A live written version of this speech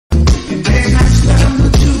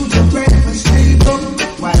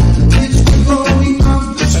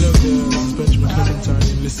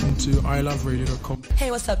iliveradio.com.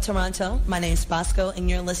 Hey, what's up, Toronto? My name's Bosco, and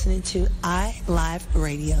you're listening to iLive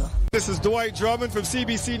Radio. This is Dwight Drummond from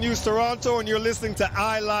CBC News Toronto, and you're listening to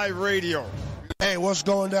iLive Radio. Hey, what's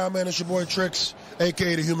going down, man? It's your boy Trix,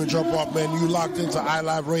 a.k.a. the Human Jump Off, man. You locked into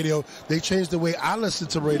iLive Radio. They changed the way I listen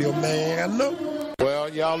to radio, man. Well,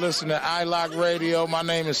 y'all listen to iLive Radio. My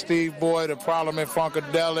name is Steve Boyd of Parliament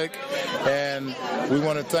Funkadelic, and we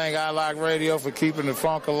want to thank iLive Radio for keeping the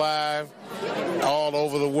funk alive all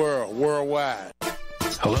over the world, worldwide.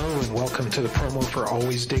 Hello and welcome to the promo for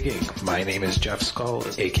Always Digging. My name is Jeff Skull,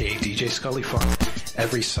 aka DJ Scully Funk.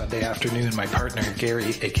 Every Sunday afternoon, my partner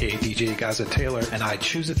Gary, aka DJ Gaza Taylor, and I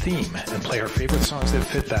choose a theme and play our favorite songs that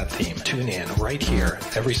fit that theme. Tune in right here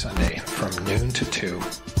every Sunday from noon to 2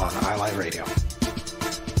 on iLive Radio.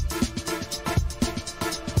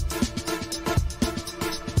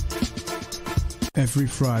 Every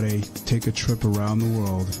Friday, take a trip around the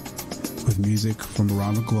world with music from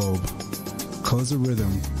around the globe. Colors of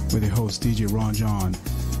Rhythm with your host DJ Ron John.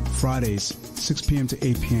 Fridays, 6 p.m. to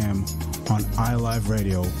 8 p.m. on iLive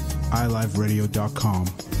Radio, iliveradio.com.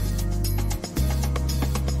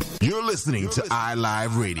 You're listening to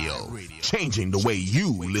iLive Radio, changing the way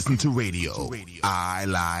you listen to radio.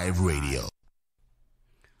 iLive Radio.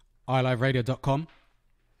 iliveradio.com.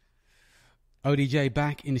 ODJ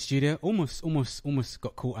back in the studio. Almost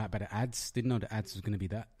got caught out by the ads. Didn't know the ads was going to be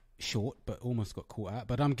that short, but almost got caught out.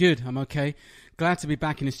 But I'm good. I'm okay. Glad to be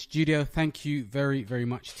back in the studio. Thank you very, very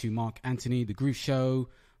much to Mark Anthony, The Groove Show,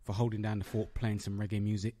 for holding down the fort, playing some reggae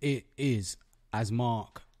music. It is, as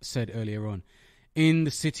Mark said earlier on, in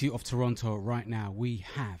the city of Toronto right now, we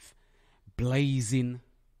have blazing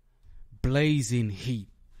heat.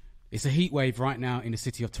 It's a heat wave right now in the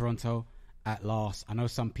city of Toronto at last. I know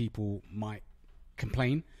some people might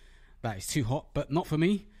complain that it's too hot, but not for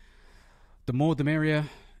me. The more the merrier.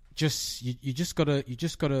 You just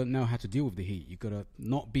gotta know how to deal with the heat. You gotta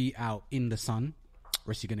not be out in the sun,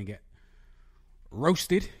 or else you're gonna get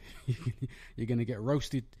roasted. You're gonna get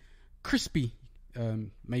roasted, crispy,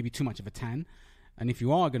 maybe too much of a tan. And if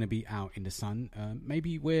you are gonna be out in the sun,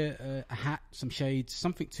 maybe wear a hat, some shades,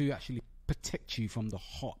 something to actually protect you from the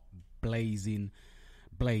hot, blazing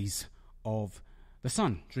blaze of the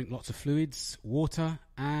sun. Drink lots of fluids, water,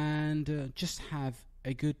 and just have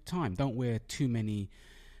a good time. Don't wear too many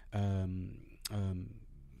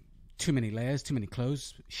layers, too many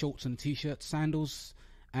clothes, shorts and t-shirts, sandals,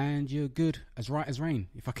 and you're good as right as rain,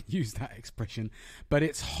 if I could use that expression. But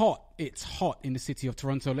it's hot in the city of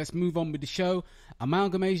Toronto. Let's move on with the show.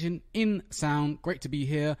 Amalgamation in Sound. Great to be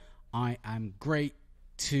here. I am great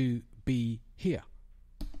to be here.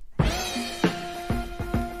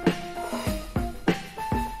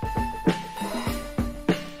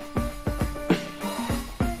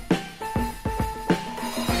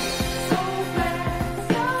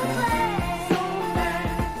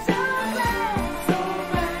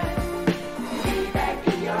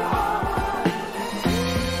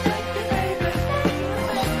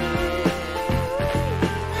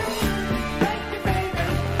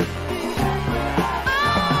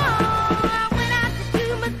 When I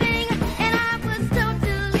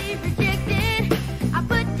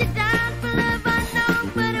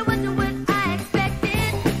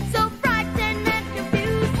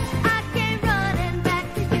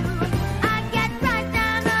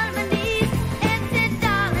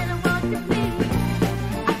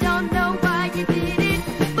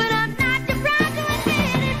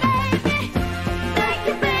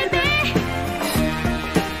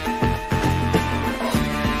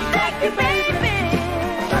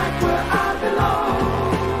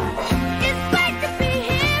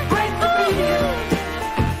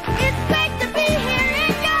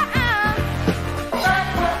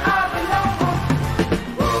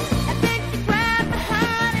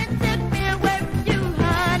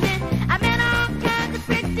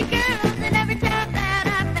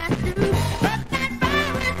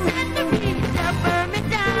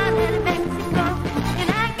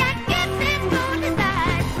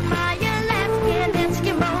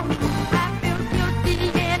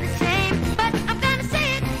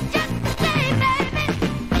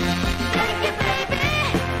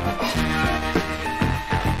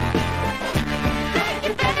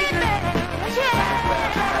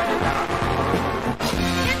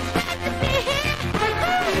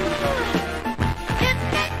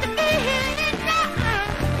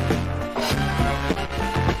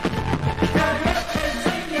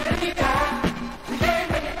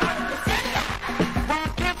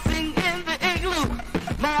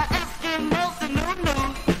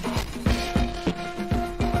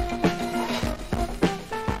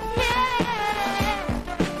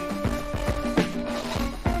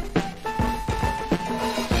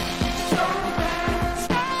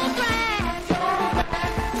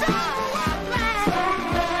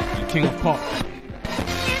king of pop.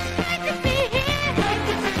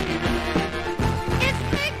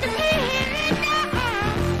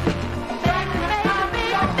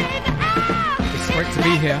 It's great to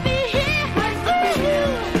be here.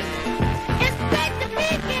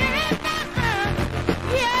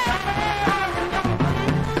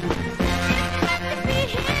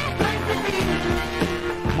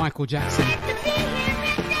 Michael Jackson.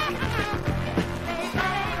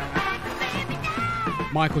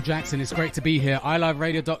 Michael Jackson, it's great to be here.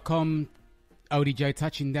 iLiveRadio.com, ODJ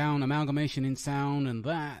touching down, Amalgamation in Sound, and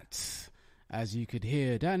that, as you could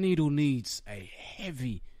hear, that needle needs a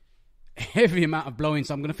heavy amount of blowing,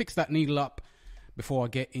 so I'm going to fix that needle up before I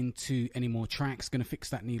get into any more tracks. Going to fix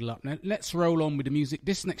that needle up. Now, let's roll on with the music.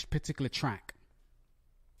 This next particular track,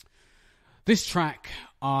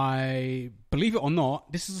 I believe it or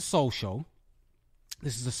not, this is a soul show.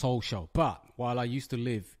 But while I used to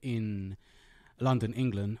live in London,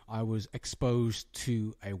 England, I was exposed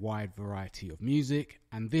to a wide variety of music,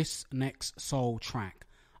 and this next soul track,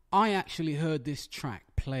 I actually heard this track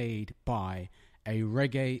played by a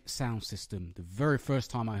reggae sound system. The very first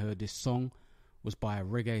time I heard this song was by a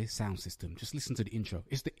reggae sound system. Just listen to the intro.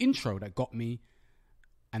 It's the intro that got me,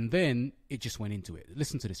 and then it just went into it.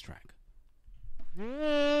 Listen to this track.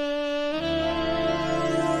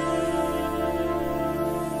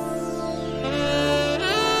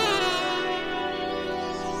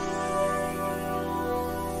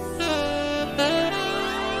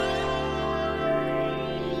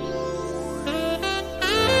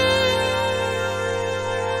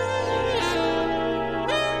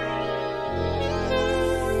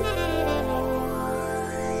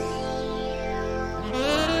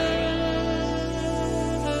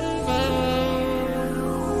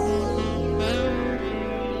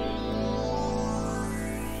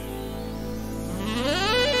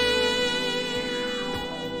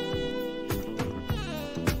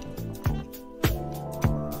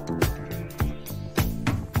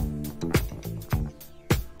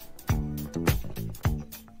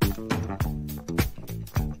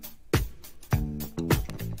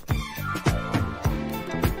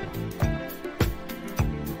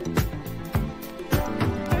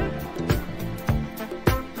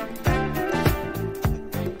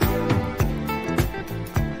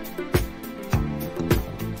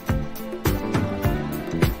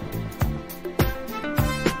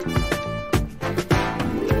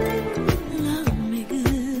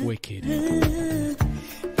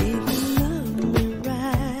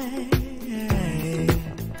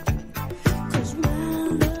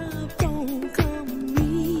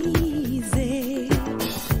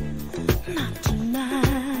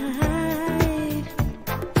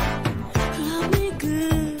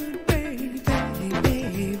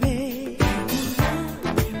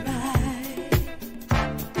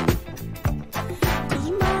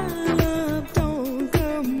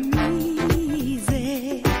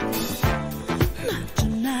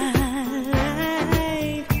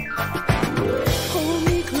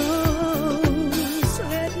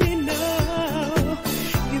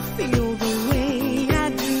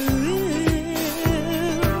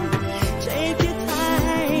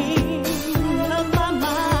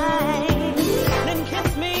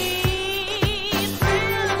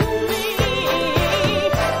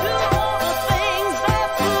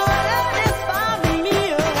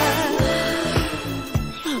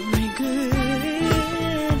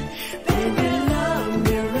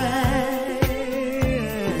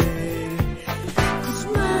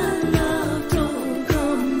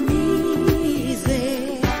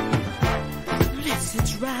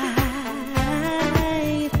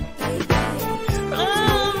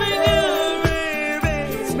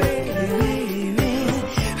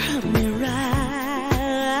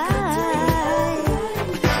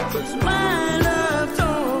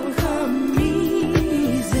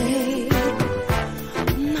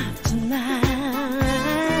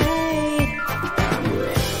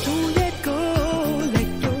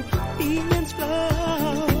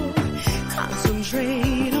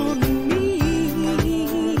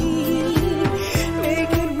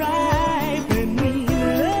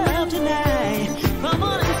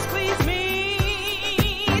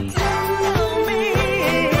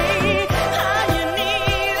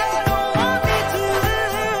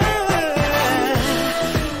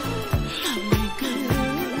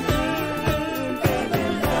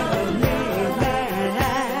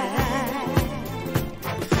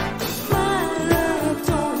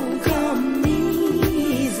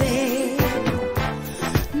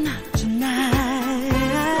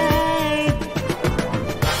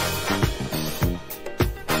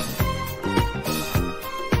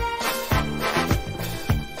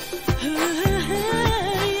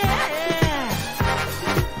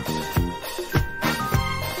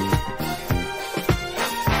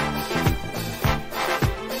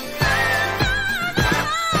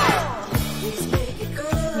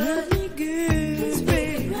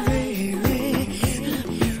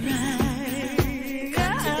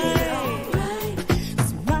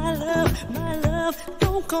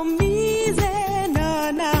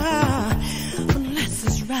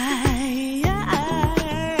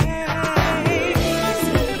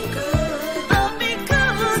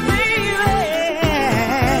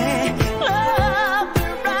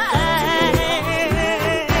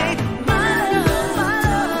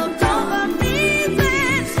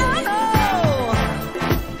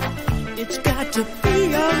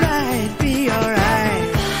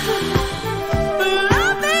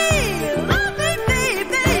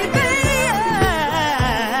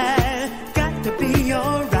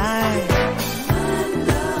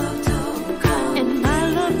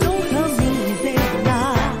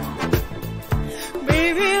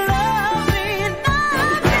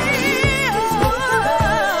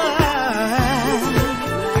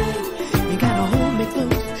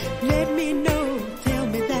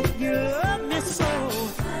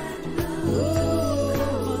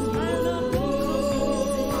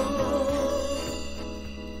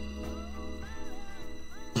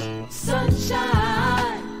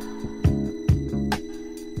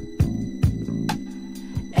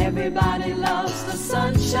 Everybody loves the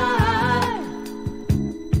sunshine.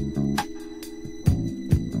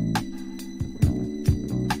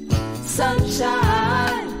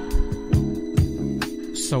 Sunshine.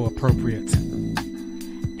 So appropriate.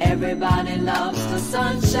 Everybody loves the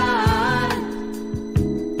sunshine.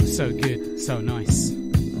 So good, so nice.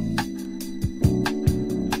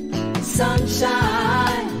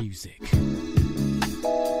 Sunshine. Music.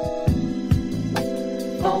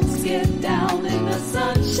 Folks get down in the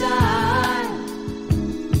sunshine.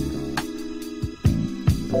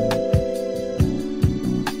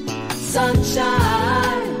 Sunshine.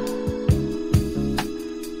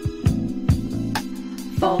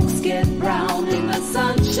 Folks get brown in the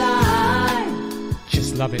sunshine.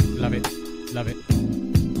 Just love it, love it, love it.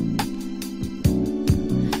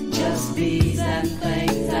 Just bees and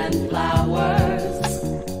things and flowers.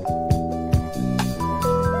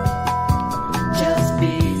 Just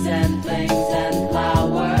bees and things and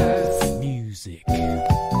flowers. Music.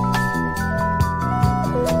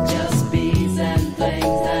 Just bees and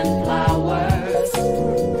things and flowers.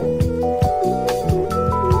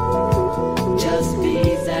 Just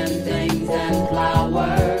bees and things and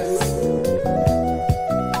flowers.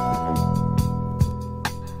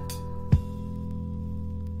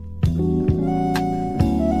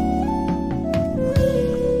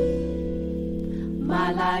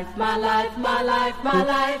 My life, my life, my life, my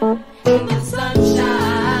life in the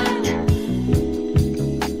sunshine.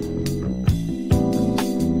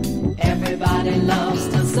 Everybody loves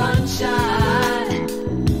the sunshine.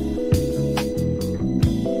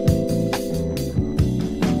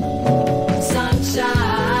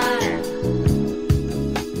 Sunshine.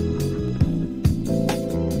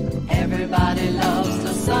 Everybody loves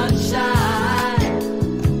the sunshine.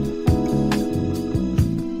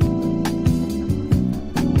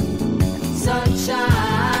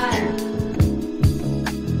 Sunshine.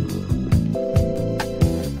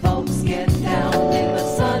 Folks get down in the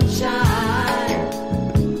sunshine.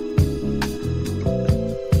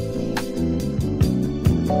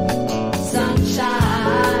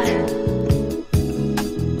 Sunshine.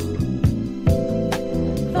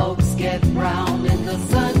 Folks get brown in the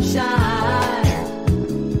sunshine.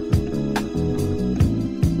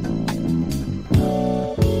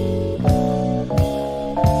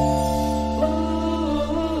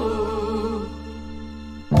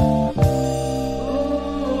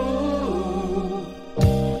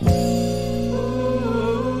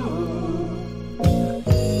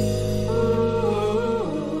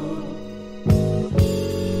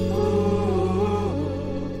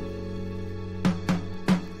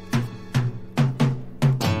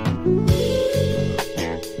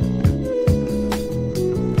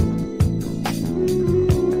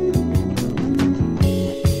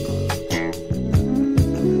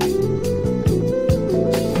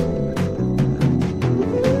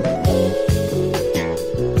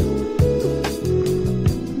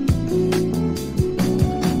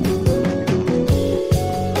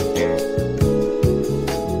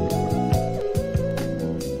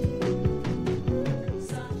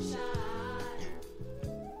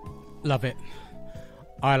 Love it.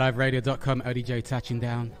 iLiveRadio.com, ODJ touching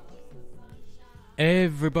down.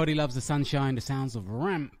 Everybody loves the sunshine, the sounds of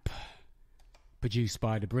Ramp. Produced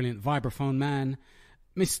by the brilliant vibraphone man,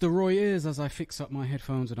 Mr. Roy Ears, as I fix up my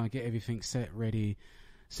headphones and I get everything set, ready,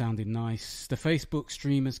 sounding nice. The Facebook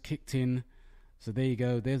stream has kicked in. So there you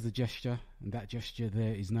go, there's the gesture. And that gesture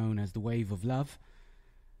there is known as the wave of love.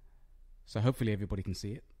 So hopefully everybody can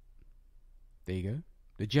see it. There you go.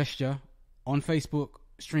 The gesture on Facebook,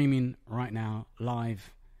 streaming right now,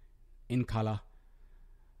 live, in colour.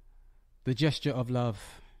 The gesture of love.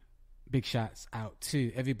 Big shouts out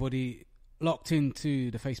to everybody locked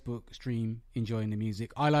into the Facebook stream, enjoying the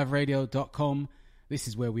music. iLiveRadio.com. This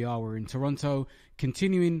is where we are. We're in Toronto.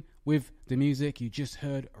 Continuing with the music, you just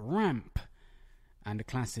heard Ramp and the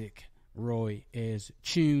classic Roy Ayers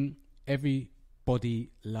tune.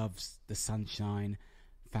 Everybody loves the sunshine.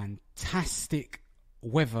 Fantastic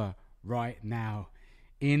weather right now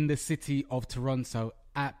in the city of Toronto.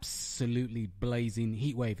 Absolutely blazing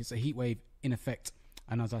heat wave. It's a heat wave in effect.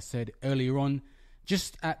 And as I said earlier on,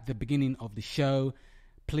 just at the beginning of the show,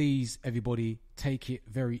 please everybody take it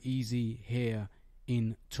very easy here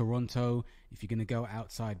in Toronto. If you're going to go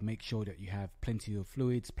outside, make sure that you have plenty of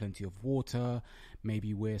fluids, plenty of water,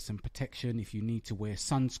 maybe wear some protection. If you need to wear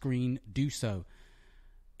sunscreen, do so.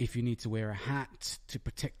 If you need to wear a hat to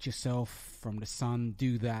protect yourself from the sun,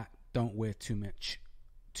 do that. Don't wear too much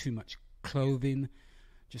clothing.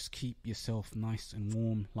 Just keep yourself nice and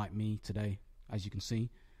warm like me today, as you can see.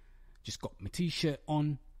 Just got my t-shirt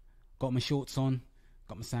on, got my shorts on,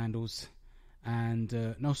 got my sandals,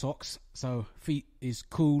 and no socks, so feet is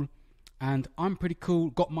cool, and I'm pretty cool.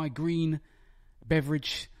 Got my green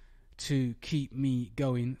beverage to keep me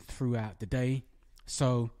going throughout the day,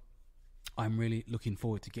 so I'm really looking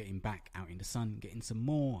forward to getting back out in the sun, getting some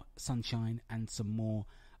more sunshine and some more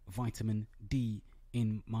vitamin D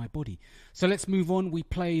in my body. So let's move on. We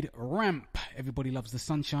played Ramp, Everybody Loves the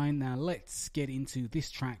Sunshine. Now let's get into this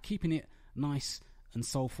track, keeping it nice and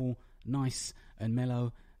soulful, nice and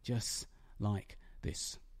mellow, just like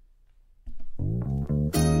this.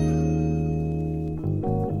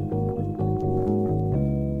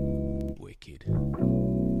 Wicked.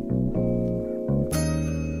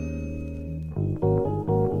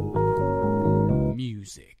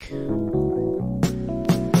 Music.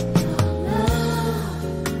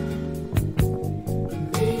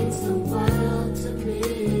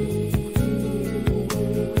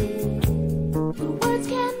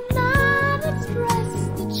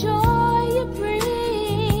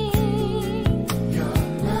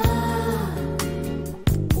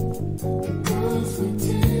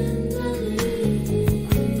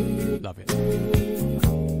 Love it. To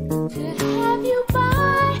have you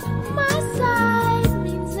by my side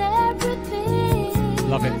means everything.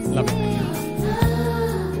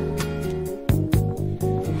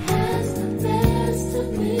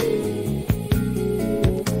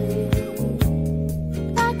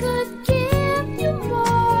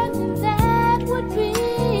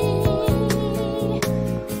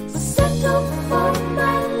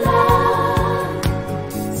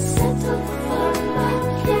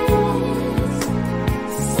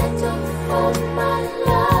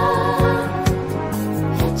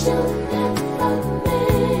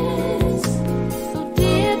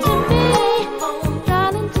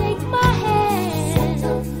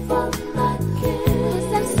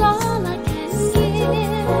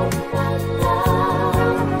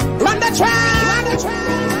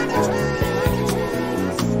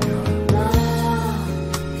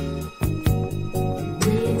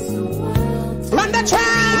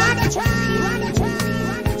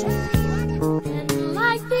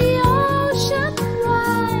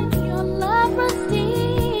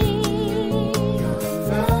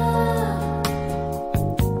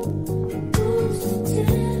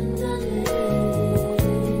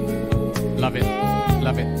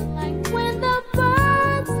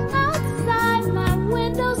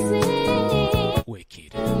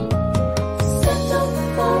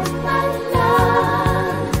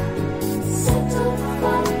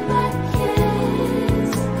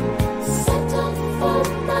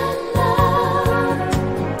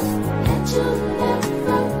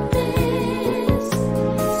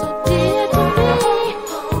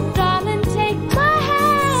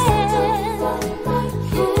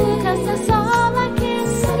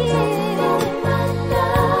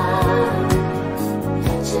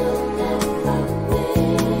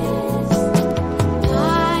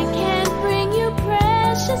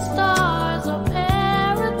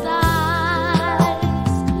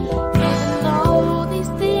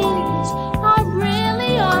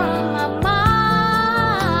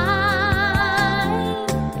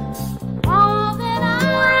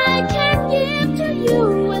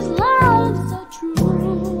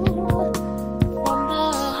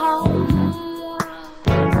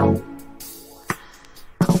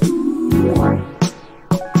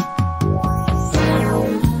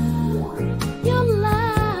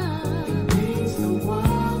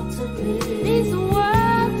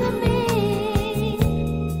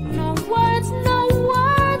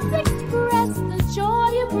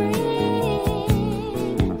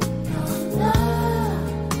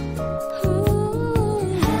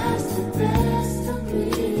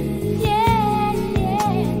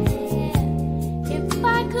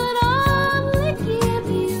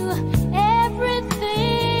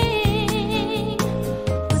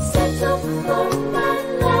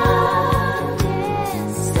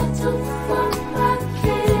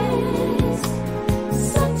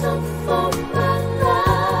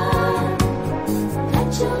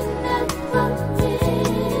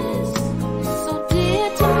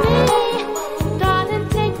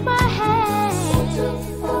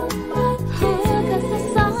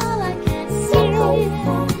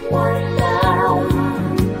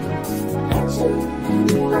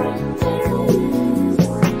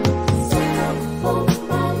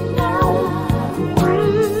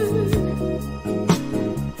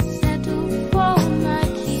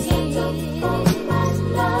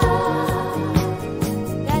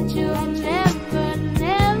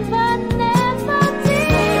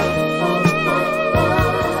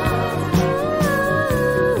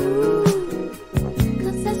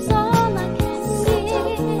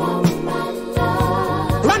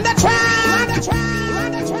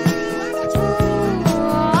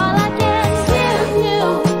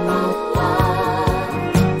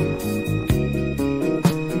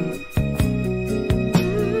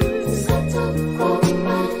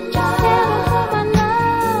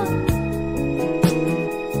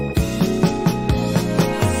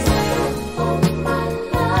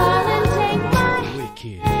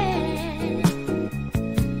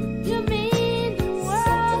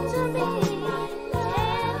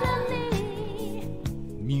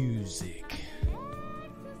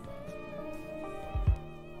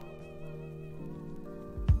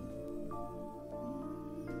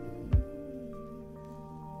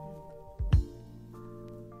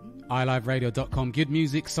 iLiveRadio.com. Good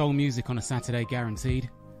music, soul music on a Saturday, guaranteed.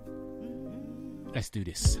 Let's do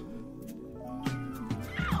this.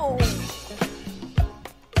 Oh.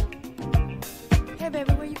 Hey,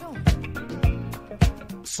 baby, where you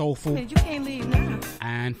going? Soulful. Hey, you can't leave now.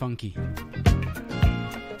 And funky.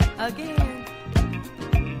 Again.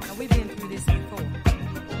 Now, we've been through this before.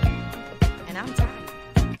 And I'm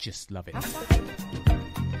tired. Just love it. I'm tired.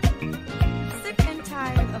 Sick and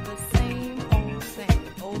tired of the same old thing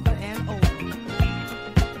over and over.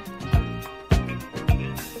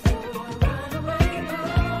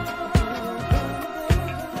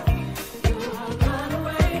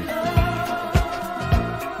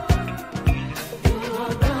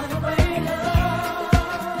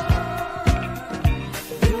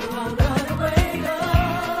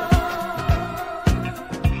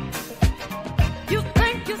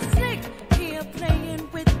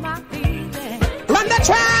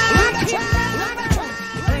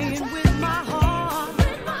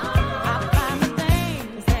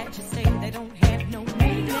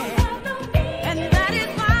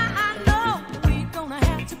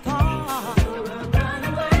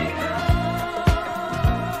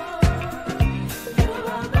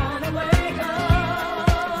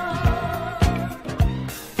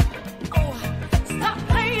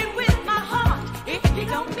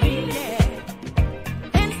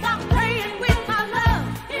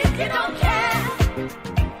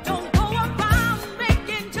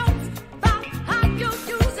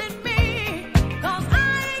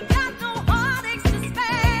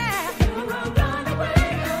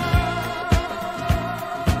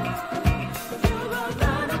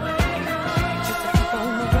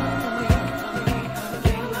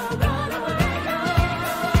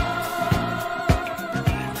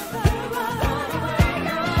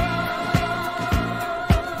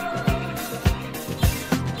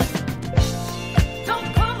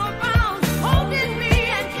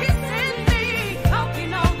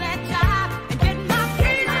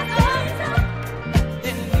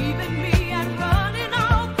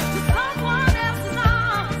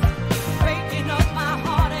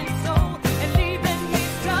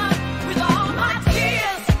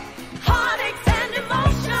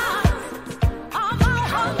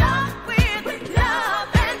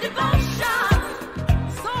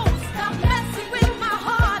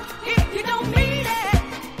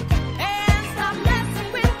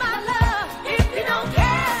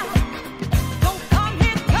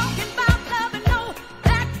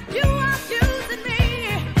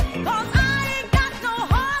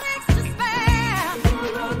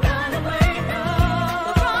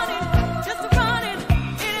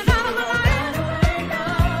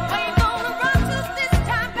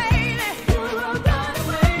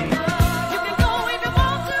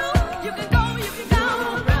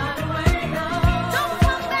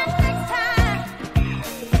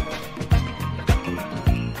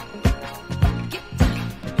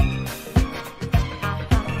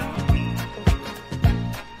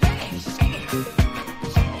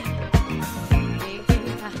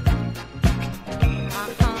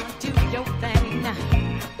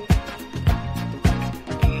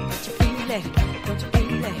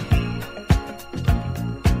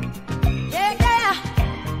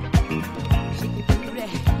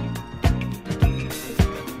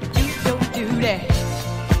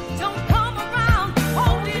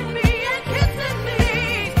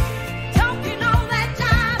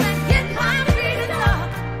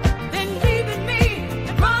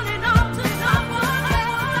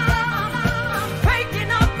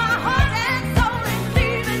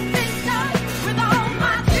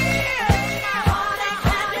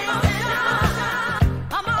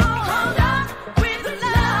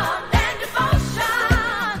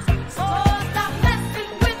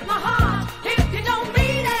 If you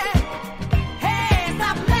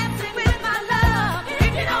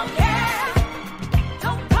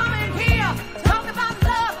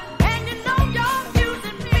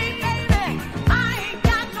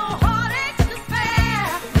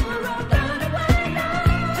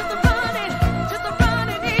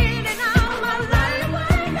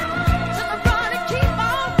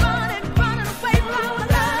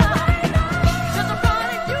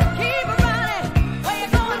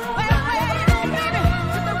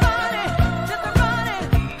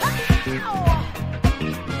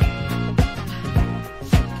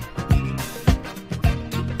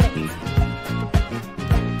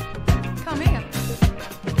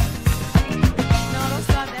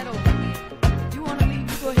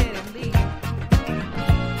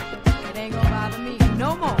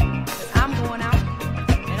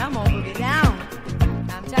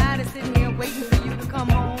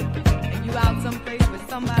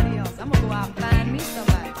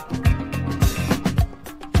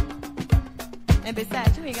And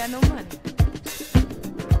besides, you ain't got no money.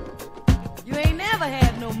 You ain't never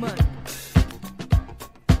had no money.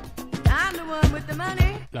 I'm the one with the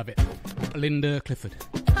money. Love it. Linda Clifford.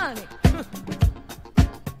 Honey.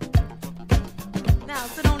 Now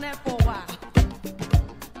sit on that for a while.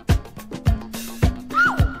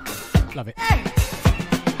 Love it. Hey,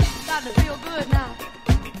 starting to feel good now.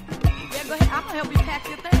 Yeah, go ahead. I'm gonna help you pack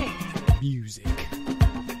your things. Music.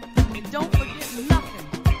 And don't forget nothing.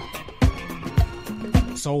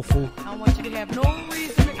 Soulful. I want you to have no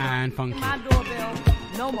reason to and funky. My doorbell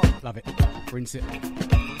no more. Love it. Rinse it.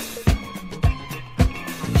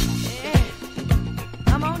 Yeah,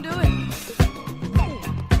 I'm gonna do it.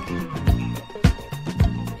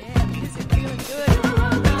 Yeah, this is feeling good.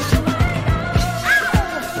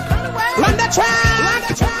 Run the track! Run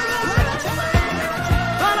the track!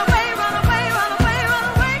 Run away, run away, run away, run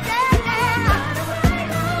away, yeah, yeah.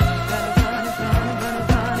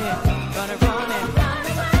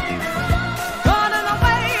 Running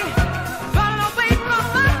away from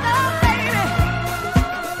my love, baby.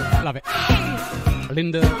 Love it.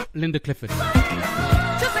 Linda Clifford.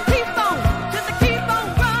 Just to keep on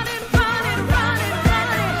running, running, running,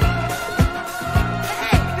 running.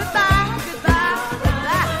 Hey, goodbye, goodbye,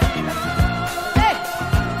 goodbye. Hey.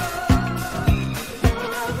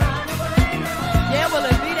 Yeah, well,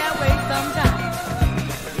 it be that way sometimes.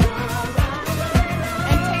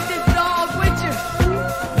 And take this dog with you.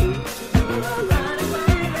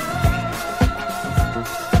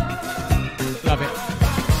 Love it.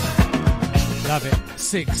 Love it.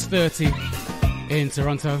 6:30 in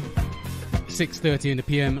Toronto. 6:30 in the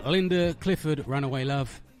PM. Linda Clifford, Runaway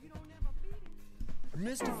Love.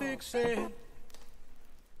 Mr. Fix-It.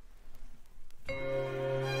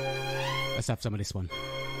 Let's have some of this one.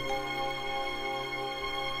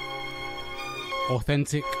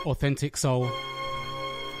 Authentic soul.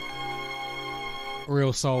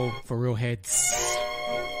 Real soul for real heads.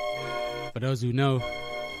 For those who know.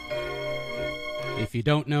 If you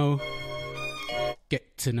don't know,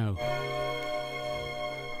 get to know.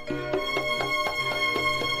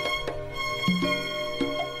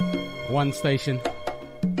 One station.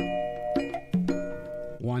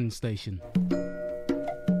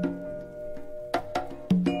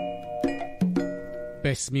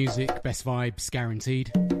 Best music, best vibes,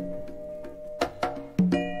 guaranteed.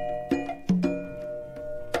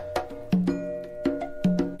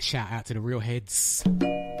 Shout out to the real heads.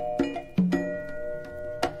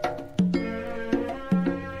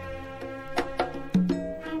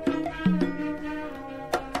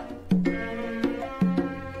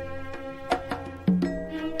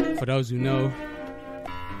 For those who know,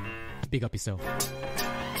 big up yourself.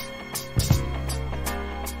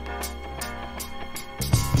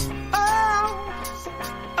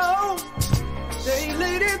 Oh, they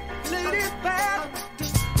laid it back.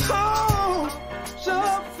 Oh, so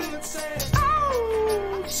fixed.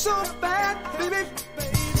 Oh, so bad, baby.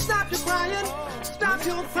 Stop your crying, stop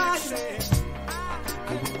your crying.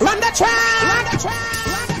 Run the track, run the track,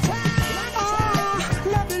 run the track. Oh,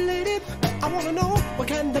 lovely lady, I wanna know what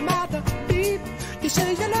can the matter be? You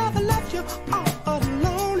say you never left you all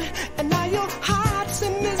alone, and now your heart's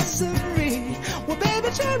in misery. Well, baby,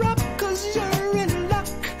 cheer up, 'cause you're in luck.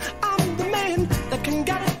 I'm the man that can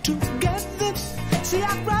get it together. See,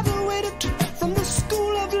 I graduated from the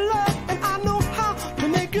school of love, and I know how to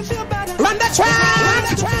make you feel better. Run the track, run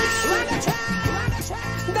the track, run the track, run the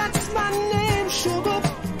track. That's my name, sugar.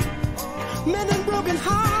 Men and broken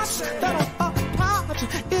hearts that are apart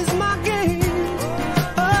is my game.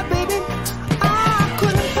 Oh, baby, I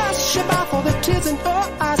couldn't pass you by for the tears in her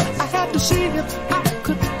eyes. I had to see if I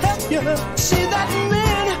could help you. See, that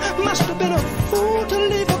man must have been a fool to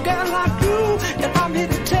leave a girl like you. And I'm here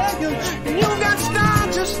to tell you, you got style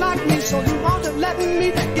just like me, so you ought to let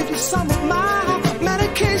me give you some of my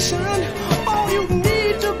medication. All you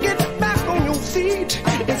need to get back on your feet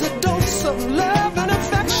is a dose of love and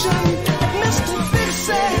affection. Mr.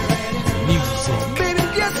 Fix-It, baby,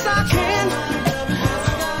 yes I can.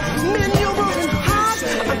 Mend your broken heart,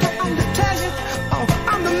 I'm to tell you, oh,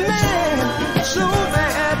 I'm the man, so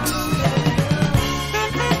bad.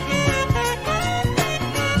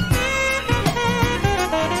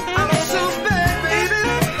 I'm so bad, baby.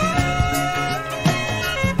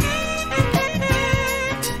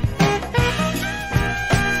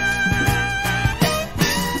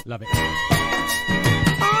 Love it.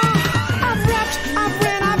 I've rapped, I've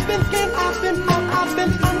ran, I've been in, I've been out, I've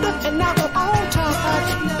been under, and now I'm on top.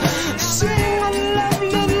 Sing a lovely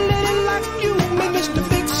lady like you, make Mr.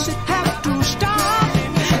 Fix-It have to stop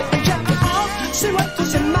and check it out. See what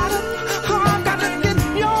does it matter? Oh, I gotta get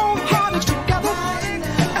your heart together.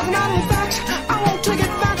 As a matter of fact, I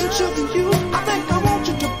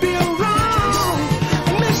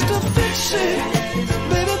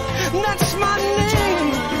my name.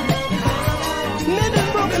 Many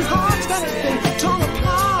broken hearts that have been torn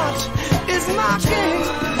apart is my game.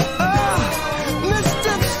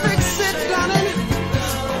 Mr. Fix-It, darling,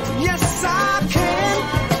 yes I can.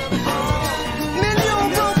 Mend your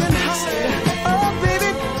broken heart, oh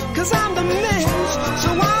baby, 'cause I'm the man. So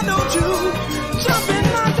why don't you jump in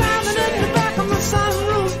my diamond in the back of my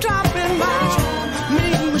sunroof, top in my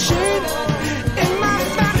mean machine. In my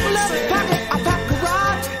back left pocket, I pack a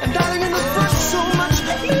rod, and darling in the front so much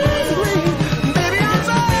mean green. Baby, I'm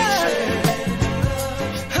bad.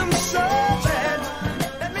 I'm so bad.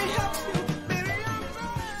 Let me help you, baby, I'm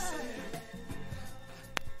bad.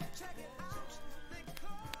 Check it out, they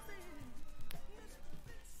call me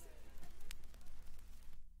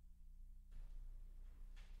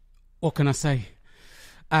What can I say?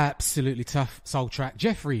 Absolutely tough soul track.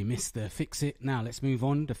 Jeffrey, Mr. Fix-It. Now let's move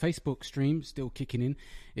on. The Facebook stream still kicking in.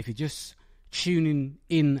 If you're just tuning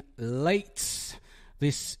in late,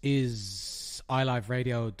 this is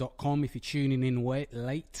iLiveRadio.com. If you're tuning in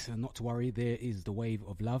late, not to worry, there is the wave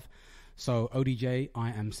of love. So ODJ,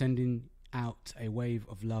 I am sending out a wave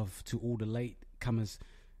of love to all the late comers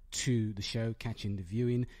to the show, catching the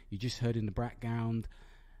viewing. You just heard in the background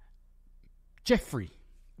Jeffrey,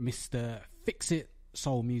 Mr. Fix-It,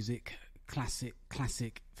 soul music,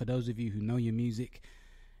 classic. For those of you who know your music,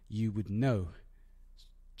 you would know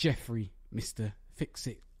Jeffrey, Mr.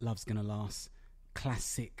 Fix-It, Love's Gonna Last,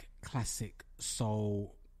 classic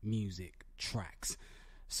soul music tracks.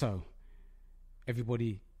 So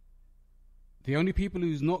everybody, the only people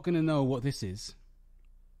who's not gonna know what this is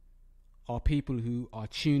are people who are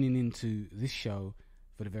tuning into this show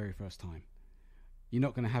for the very first time. You're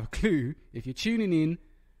not gonna have a clue if you're tuning in.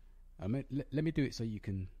 Let me do it so you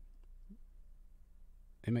can,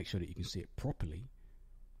 and make sure that you can see it properly.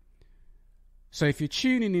 So if you're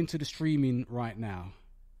tuning into the streaming right now,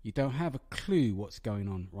 you don't have a clue what's going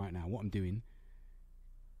on right now, what I'm doing,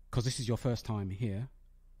 because this is your first time here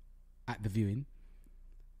at the viewing.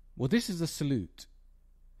 Well, this is a salute.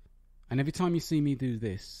 And every time you see me do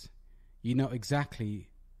this, you know exactly,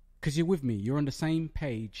 because you're with me, you're on the same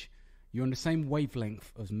page, you're on the same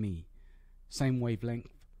wavelength as me. Same wavelength,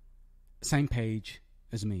 same page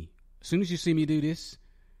as me. As soon as you see me do this,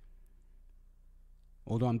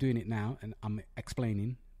 although I'm doing it now and I'm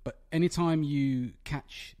explaining, but anytime you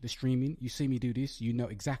catch the streaming, you see me do this, you know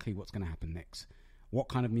exactly what's going to happen next. What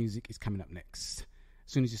kind of music is coming up next.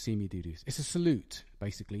 As soon as you see me do this. It's a salute,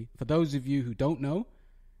 basically. For those of you who don't know,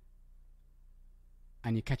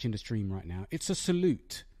 and you're catching the stream right now, it's a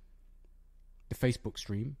salute. The Facebook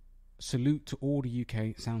stream. Salute to all the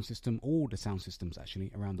UK sound system, all the sound systems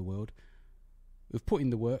actually around the world, who've put in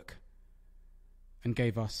the work and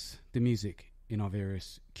gave us the music in our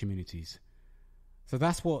various communities. So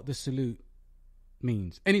that's what the salute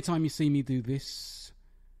means. Anytime you see me do this,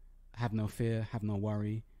 have no fear, have no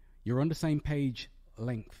worry. You're on the same page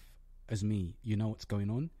length as me. You know what's going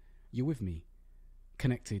on. You're with me,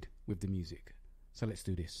 connected with the music. So let's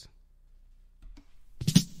do this.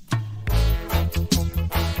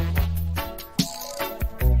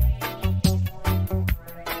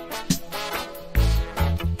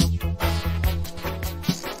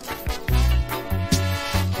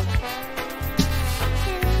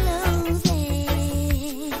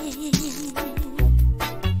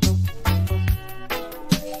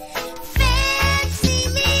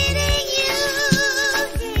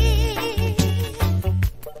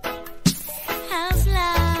 How's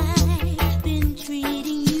life been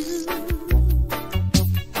treating you?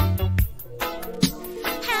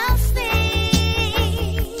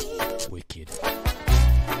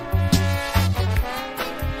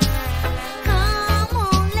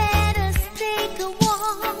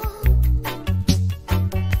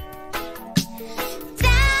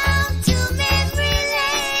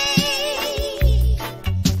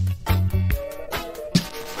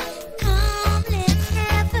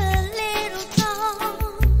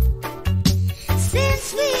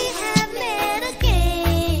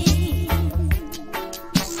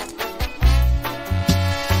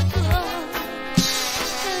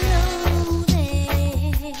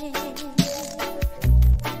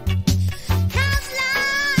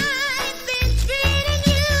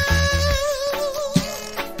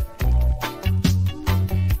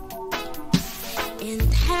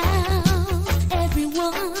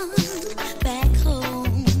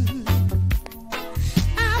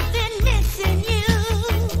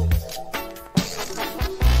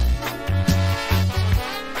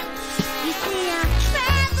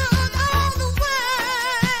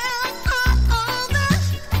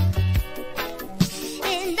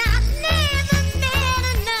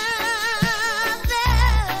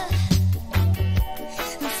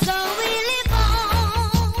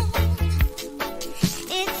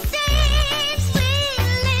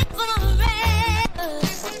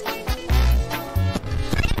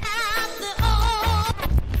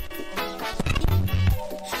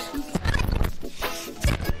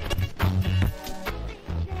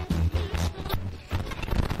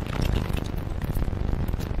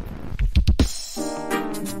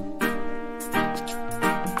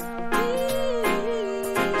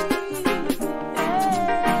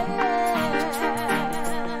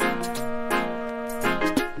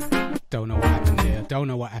 don't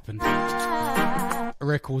know what happened.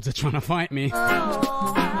 Records are trying to fight me.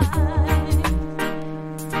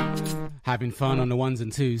 Having fun on the ones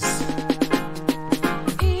and twos.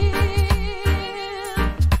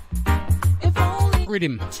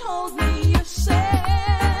 Rhythm.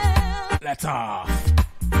 Let's off.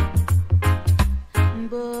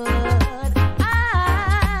 But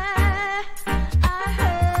I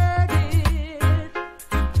heard it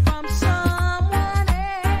from someone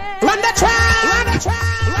else. Run the track! Run the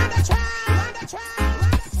track! Run the track! Run the track!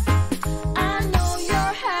 I know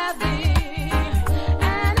you're having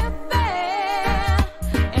an affair,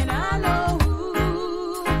 and I know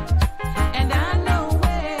who, and I know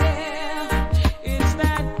where. It's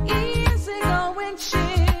that easygoing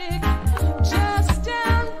chick just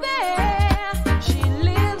down there. She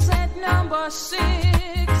lives at number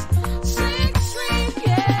 6th Street,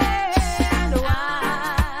 yeah. And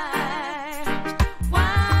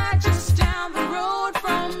why just down the road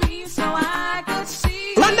from me so I could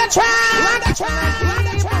see. Run the track! Run the track! Run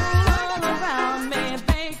the track! All around me,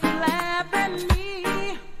 they could laugh at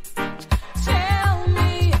me. Tell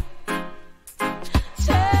me,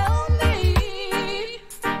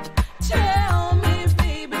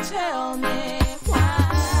 baby, tell me why.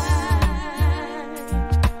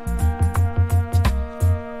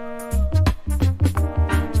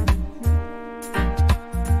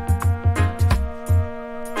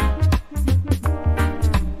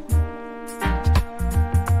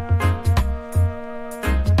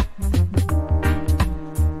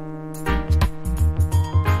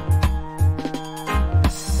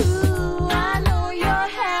 Ooh, I know you're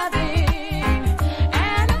having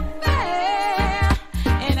an affair,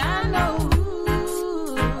 and I know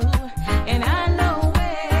who, and I know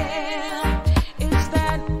where. It's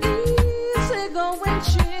that easygoing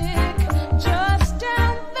chick just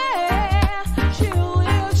down there. She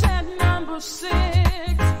lives at number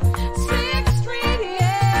 6th Street,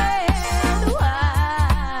 yeah.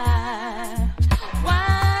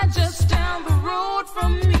 Why just down the road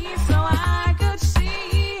from me so I could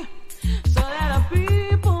see, so that the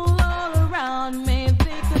people all around me,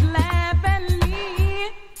 they could laugh at me.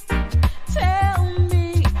 Tell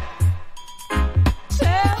me,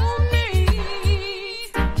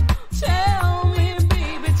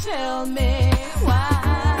 baby, tell me why.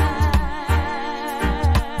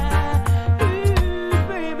 Ooh,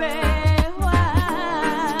 baby, why?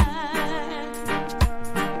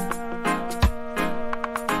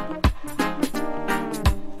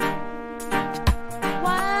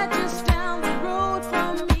 Why just down the road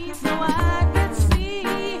from me so I could see?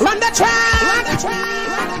 Run the track! Run the track!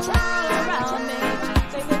 Run the track! Around me,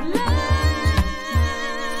 they could laugh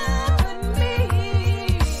at me.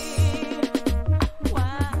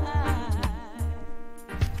 Why?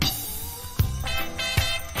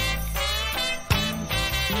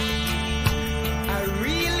 I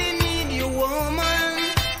really need you, woman.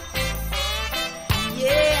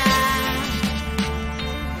 Yeah.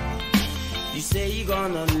 You say you're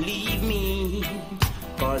gonna leave me,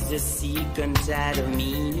 cause you're sick and tired of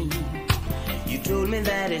me. You told me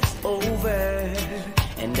that it's over,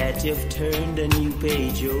 and that you've turned a new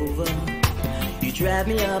page over. You drive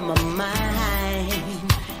me up my mind,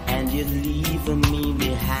 and you're leaving me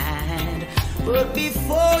behind. But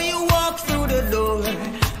before you walk through the door,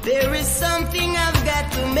 there is something I've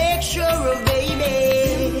got to make sure of,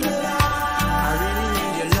 baby. I really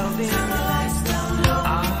need your loving.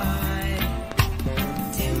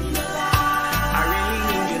 I really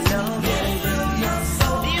need your loving.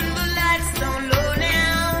 Dim the lights down low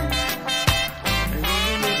now. I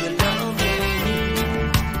really need your loving.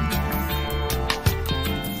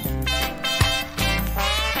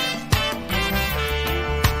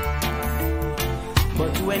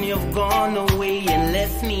 But when you've gone away and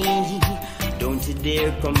left me, don't you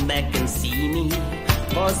dare come back and see me.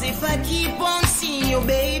 Cause if I keep on seeing you,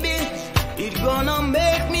 baby, it's gonna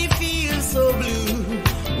make me feel so blue.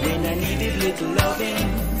 When I needed little loving,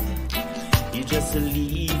 you just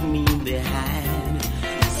leave me behind.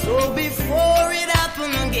 So before it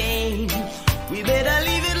happens again, we better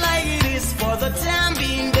leave it like it is for the time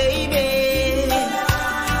being, baby.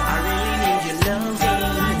 I really need your loving.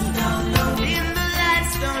 Dim the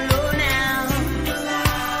lights down low now.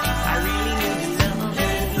 I really need your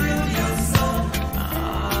loving.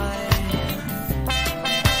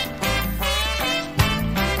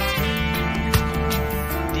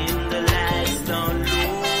 Dim the lights down low.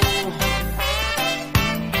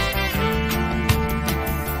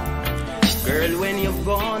 Girl, when you've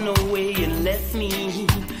gone away and left me,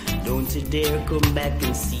 don't you dare come back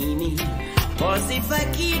and see me. Cause if I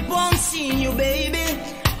keep on seeing you, baby,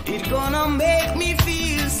 it's gonna make me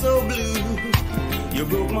feel so blue. You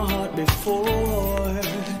broke my heart before,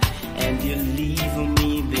 and you leave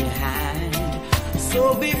me behind.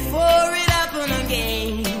 So before it happen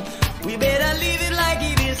again, we better leave it like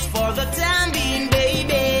it is for the time being,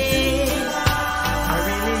 baby. I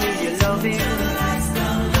really need your loving. I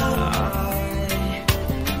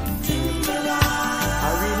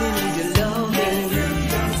really need your loving.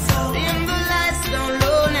 Dim the lights down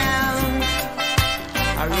low now.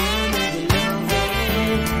 I really need your loving.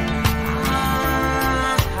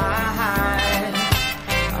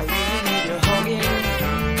 I really need your hugging.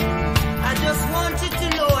 I just want you to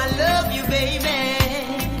know I love you, baby.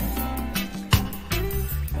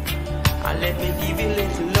 Let me give you a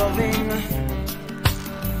little loving.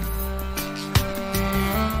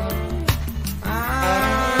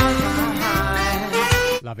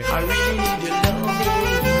 Love it. I really need your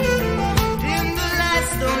loving. Dim the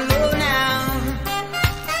lights down low now.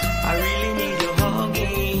 I really need your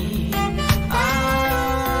hugging.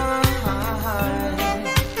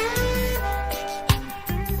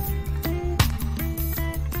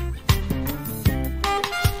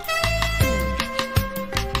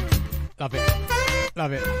 Love it.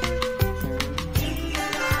 Love it.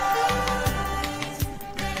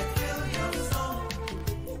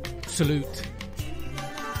 Salute.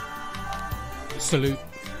 Salute.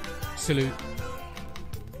 Salute.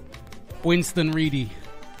 Winston Reedy.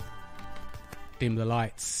 Dim the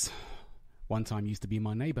lights. One time used to be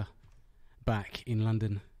my neighbour back in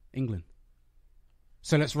London, England.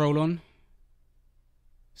 So let's roll on.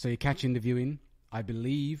 So you're catching the viewing. I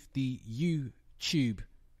believe the YouTube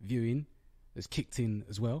viewing has kicked in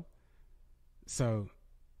as well. So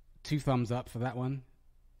 2 thumbs up for that one.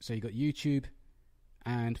 So you got YouTube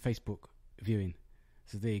and Facebook viewing.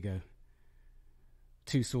 So there you go.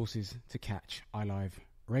 2 sources to catch iLive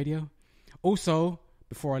Radio. Also,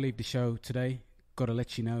 before I leave the show today, got to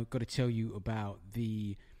let you know, got to tell you about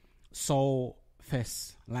the Soul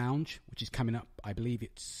Fest Lounge, which is coming up. I believe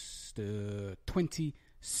it's the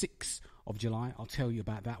 26th of July. I'll tell you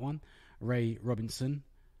about that one. Ray Robinson,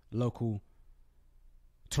 local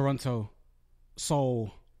Toronto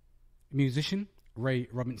soul musician. Ray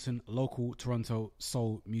Robinson, local Toronto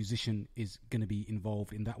soul musician, is going to be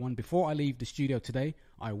involved in that one. Before I leave the studio today,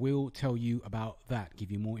 I will tell you about that,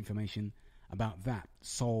 give you more information about that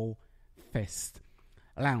Soul Fest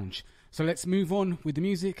Lounge. So let's move on with the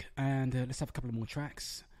music, and let's have a couple of more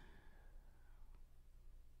tracks.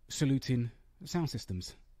 Saluting sound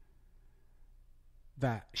systems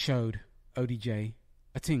that showed ODJ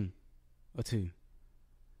a thing or two.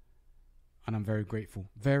 And I'm very grateful.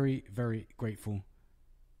 Very, very grateful.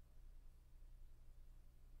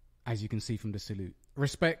 As you can see from the salute.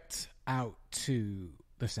 Respect out to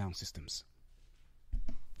the sound systems.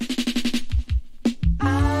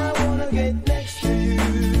 I wanna get next to you.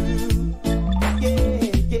 Yeah,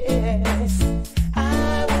 yes.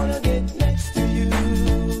 I wanna get next to you.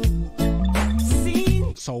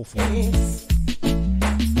 Seen soulful. Yes.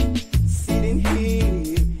 Sitting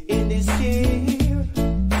here in this chair,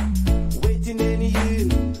 waiting in you.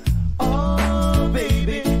 Oh,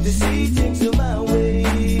 baby, to see things my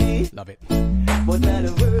way. Love it. But not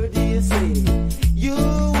a word do you say. You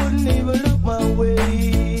wouldn't even look my way.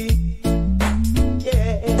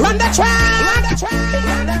 Run the track! Run the track!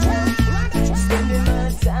 Run the track! Run the track! Spending my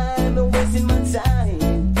time and wasting my time,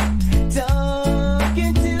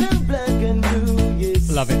 talking till I'm black and blue. Yes.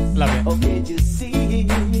 Love it. Love it. Of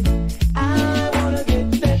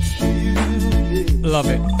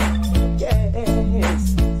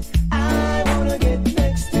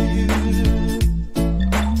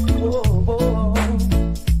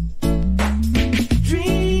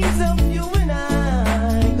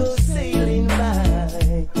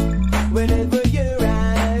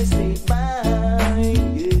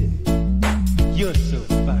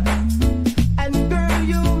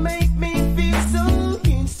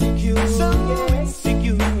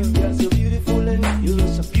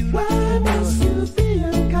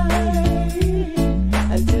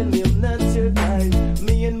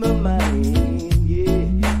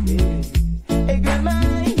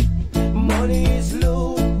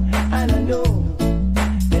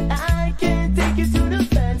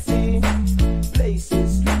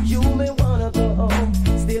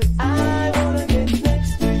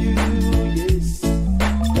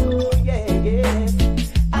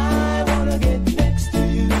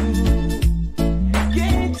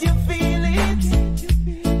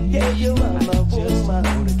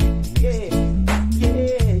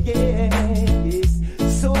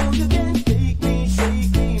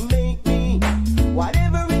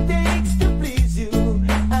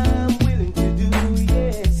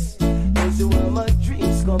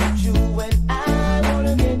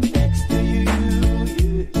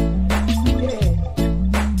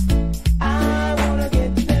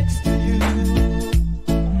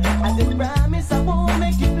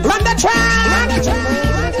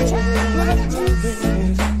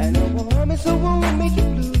And a promise I won't make you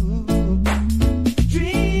blue.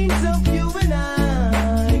 Dreams of you and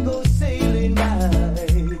I go sailing by.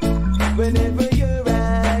 Whenever your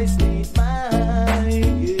eyes meet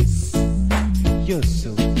mine, yes, you're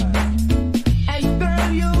so fine. And girl,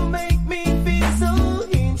 you make me feel so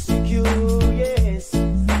insecure, yes.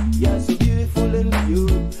 You're so beautiful and pure.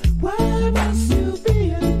 Why must you be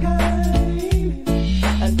unkind?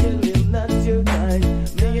 And tell him not your kind,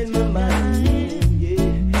 me in my mind, yeah,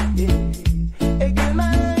 yeah. Hey girl,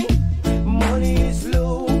 my money is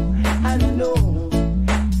low, and I know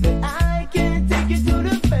that I can't take you to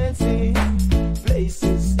the fancy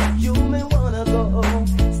places you may wanna go.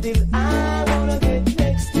 Still, I wanna get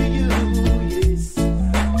next to you, yes,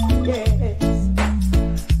 yes.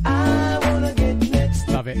 I wanna get next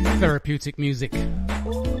to Love it. Therapeutic music.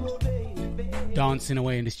 Dancing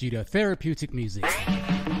away in the studio. Therapeutic music.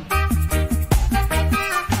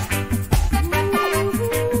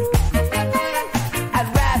 I'd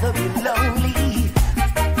rather be lonely.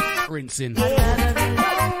 Rinsing. I'd rather be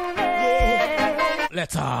lonely.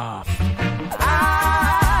 Let off.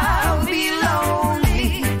 I'll be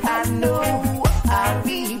lonely. I know I'll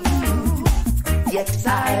be blue. Yet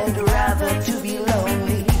I'd rather to be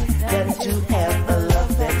lonely than to have a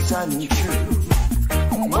love that's untrue.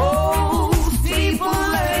 Most people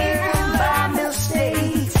learn by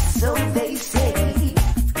mistakes, so they say.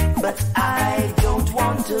 But I don't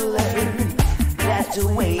want to learn that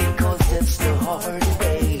way, 'cause it's the hard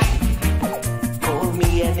way. Call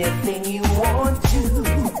me anything you want to.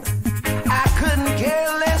 I couldn't care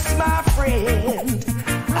less, my friend.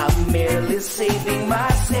 I'm merely saving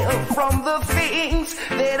myself from the things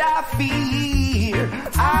that I fear.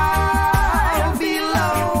 I'll be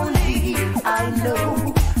lonely, I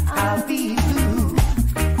know I'll be blue.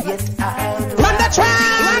 Yet I'd rather be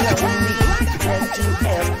lonely than to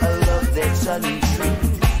have a love that's untrue.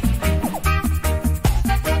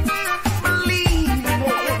 Believe me,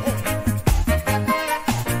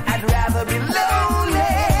 I'd rather be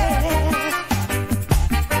lonely.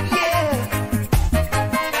 Yeah.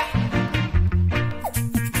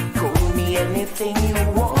 Call me anything you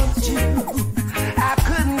want to. I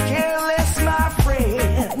couldn't care less, my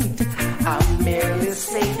friend. I'm merely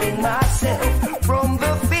saving myself from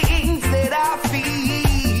the things that I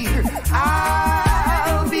fear.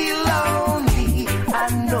 I'll be lonely. I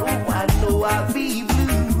know I'll be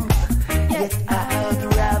blue. Yet I'd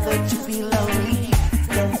rather to be lonely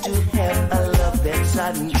than to have a love that's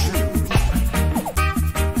untrue.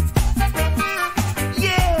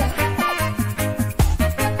 Yeah.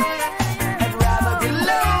 I'd rather be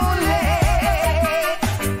lonely.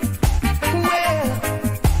 Well,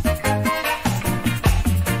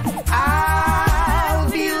 I'll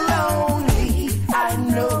be lonely. I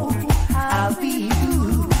know I'll be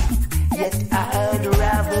blue. Yet I'd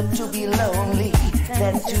rather to be lonely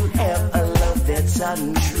than to have a love that's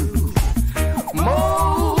untrue.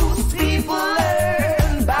 Most people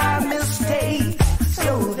learn by mistake,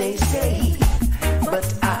 so they say.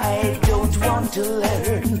 But I don't want to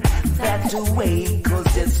learn that way,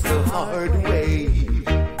 'cause it's the hard way.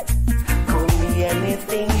 Call me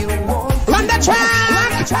anything you want. Run the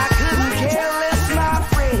track! I couldn't care less, my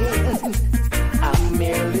friend. I'm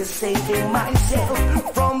merely saving myself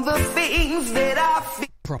from the things that I feel.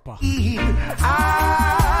 Proper.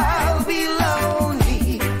 I'll be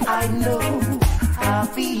lonely. I know I'll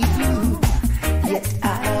be blue. Yet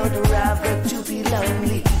I'd rather to be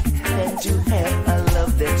lonely than to have a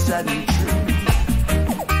love that's untrue.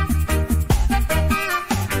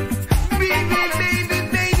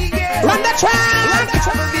 Baby, girl. Run the track! I'd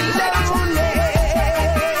rather be lonely.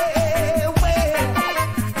 Well,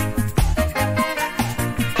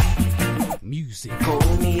 music. Call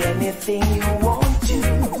me anything you want to.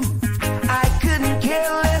 I couldn't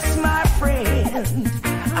care less, my friend.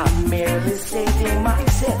 I'm merely saving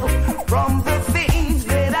myself from the things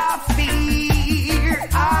that I fear.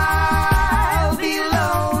 I'll be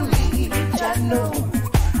lonely, I know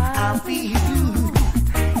I'll be blue.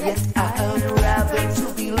 Yet I'd rather to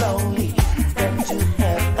be lonely than to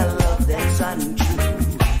have a love that's untrue.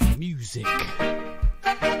 Music.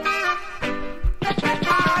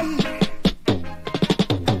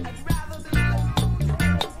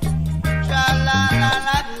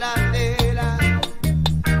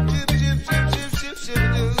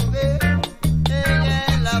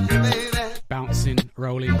 Bouncing,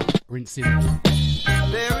 rolling, rinsing.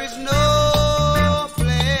 There is no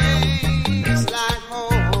place like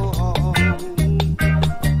home.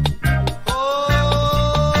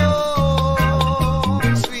 Oh,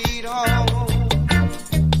 sweet home.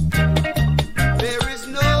 There is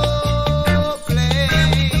no place.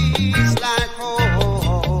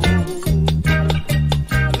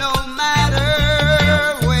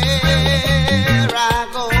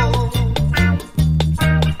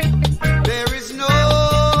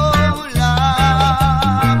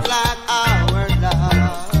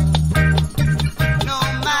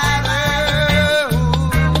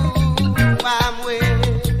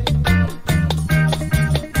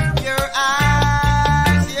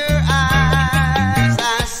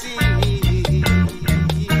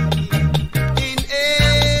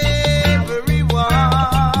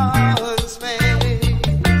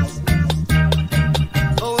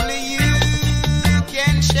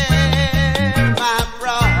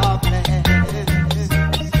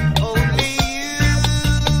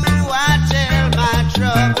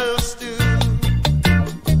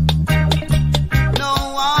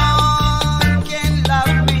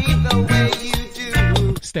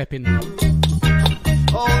 Stepping. Only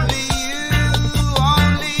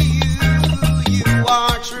you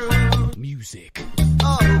are true. Music.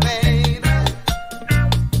 Oh, baby.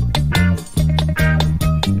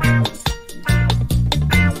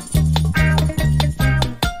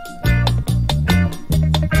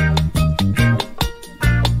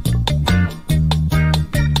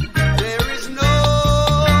 There is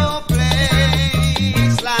no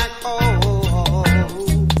place like home.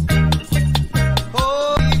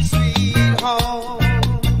 Oh, sweet home.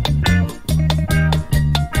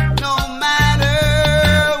 No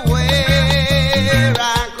matter where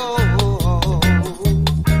I go,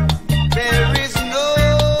 there is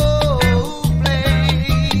no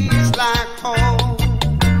place like home.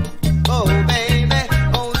 Oh, baby,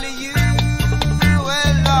 only you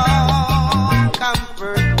alone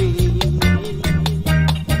comfort me.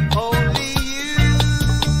 Only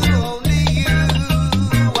you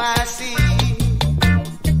I see.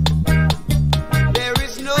 There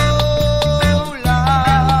is no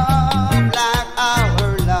love like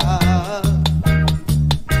our love.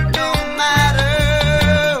 No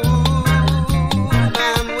matter who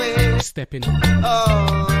I'm with. Stepping.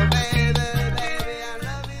 Oh, baby, I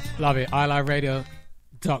love you. Love it.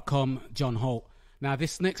 iLiveRadio.com, John Holt. Now,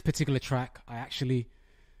 this next particular track, I actually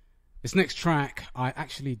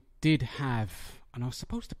did have, and I was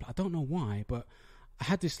supposed to play, I don't know why, but I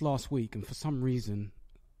had this last week, and for some reason,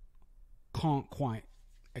 can't quite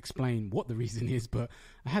explain what the reason is, but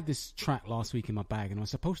I had this track last week in my bag, and I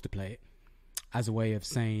was supposed to play it as a way of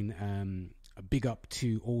saying a big up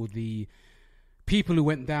to all the people who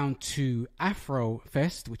went down to Afro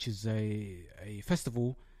Fest, which is a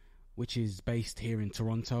festival which is based here in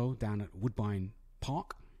Toronto, down at Woodbine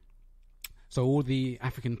Park. So all the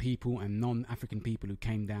African people and non-African people who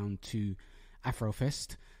came down to Afro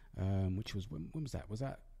Fest, which was, when was that? Was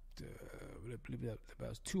that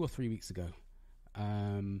about 2 or 3 weeks ago?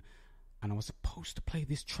 And I was supposed to play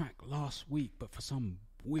this track last week, but for some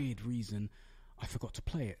weird reason, I forgot to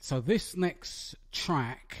play it. So this next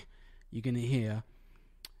track you're going to hear,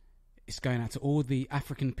 it's going out to all the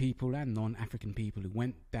African people and non-African people who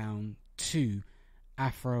went down to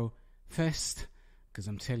Afro Fest, because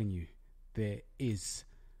I'm telling you, there is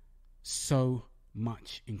so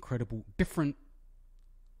much incredible different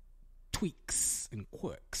tweaks and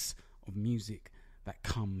quirks of music that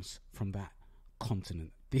comes from that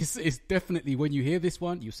continent. This is definitely, when you hear this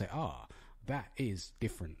one, you say, that is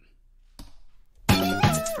different.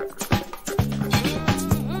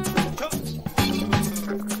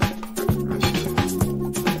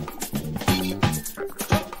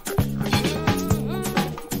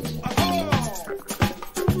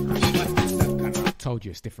 Told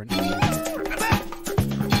you it's different. Run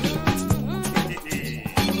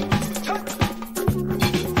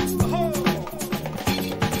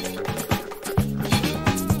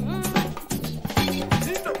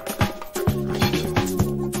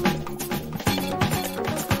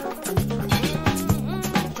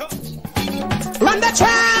the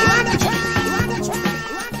track!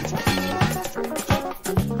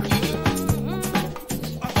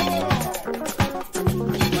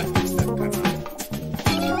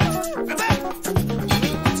 Come on!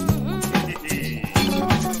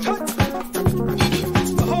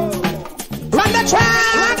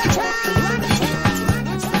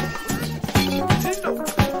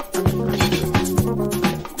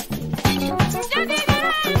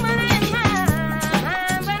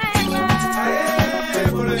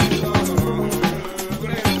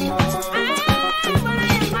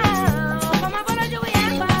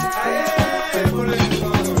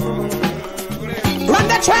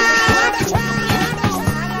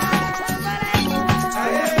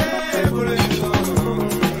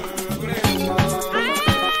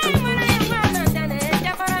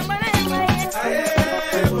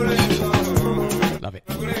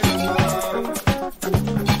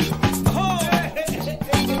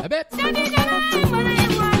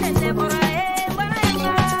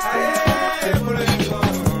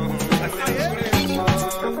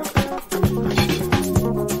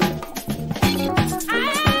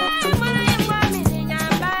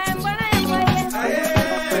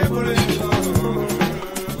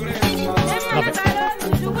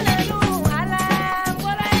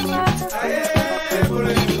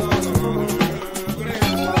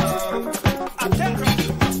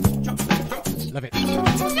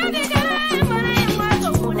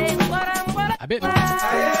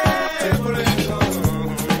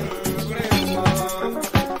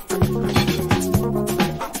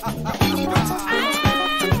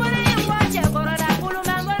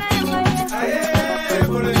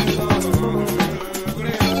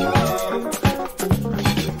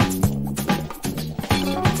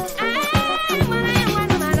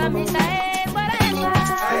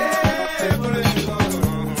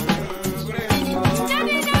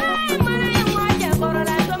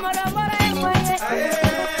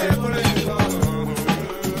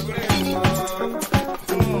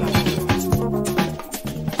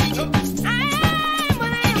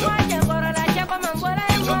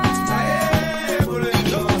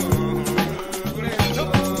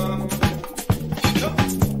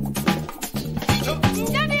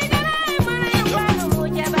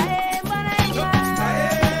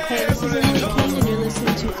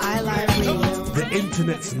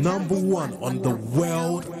 internet's #1 on the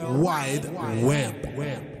World Wide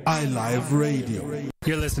Web. iLive Radio.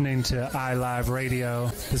 You're listening to iLive Radio.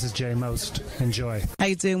 This is Jay Most. Enjoy. How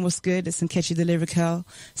you doing? What's good? It's Nkechi the Lyrical,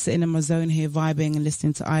 sitting in my zone here, vibing and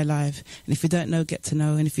listening to iLive. And if you don't know, get to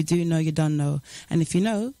know. And if you do know, you don't know. And if you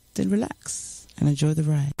know, then relax and enjoy the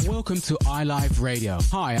ride. Welcome to iLive Radio.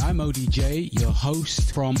 Hi, I'm ODJ, your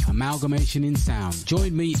host from Amalgamation In Sound.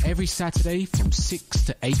 Join me every Saturday from 6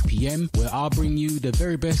 to 8 p.m. where I'll bring you the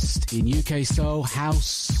very best in UK soul,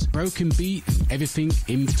 house, broken beat, and everything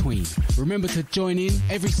in between. Remember to join in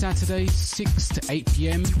every Saturday, 6 to 8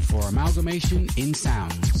 p.m. for Amalgamation In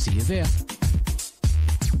Sound. See you there.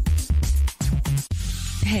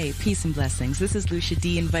 Hey, peace and blessings. This is Lucia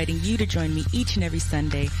D inviting you to join me each and every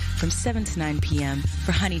Sunday from 7 to 9 p.m.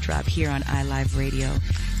 for Honey Drop here on iLive Radio.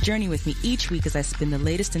 Journey with me each week as I spin the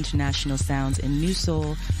latest international sounds in new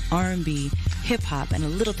soul, R&B, hip-hop, and a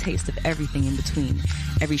little taste of everything in between.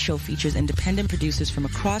 Every show features independent producers from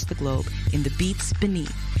across the globe in the beats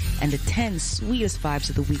beneath, and the 10 sweetest vibes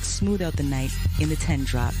of the week smooth out the night in the 10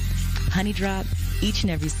 Drop. Honey Drop, each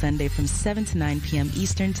and every Sunday from 7 to 9 p.m.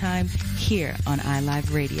 Eastern Time here on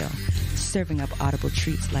iLive Radio, serving up audible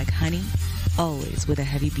treats like honey, always with a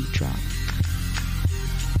heavy beat drop.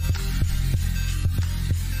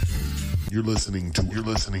 You're listening to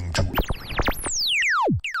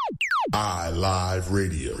iLive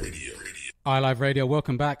Radio. iLive Radio,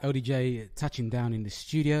 welcome back. ODJ touching down in the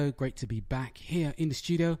studio. Great to be back here in the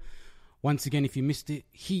studio. Once again, if you missed it,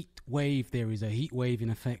 heat wave. There is a heat wave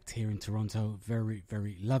in effect here in Toronto. Very,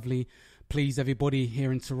 very lovely. Please, everybody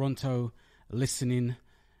here in Toronto listening,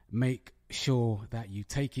 make sure that you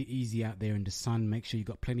take it easy out there in the sun. Make sure you've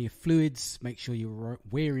got plenty of fluids. Make sure you're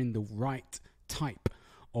wearing the right type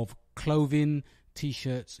of clothing.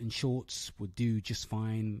 T-shirts and shorts would do just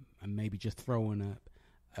fine. And maybe just throw on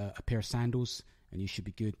a pair of sandals and you should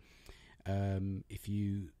be good. If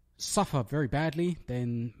you suffer very badly,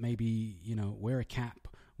 then maybe, wear a cap,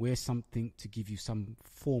 wear something to give you some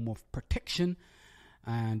form of protection.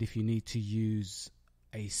 And if you need to use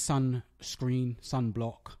a sunscreen,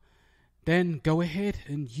 sunblock, then go ahead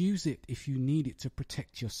and use it if you need it to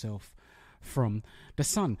protect yourself from the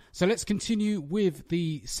sun. So let's continue with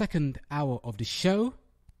the second hour of the show.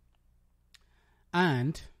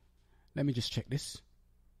 And let me just check this.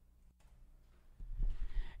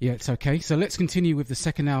 Yeah, it's okay. So let's continue with the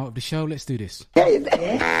second hour of the show. Let's do this.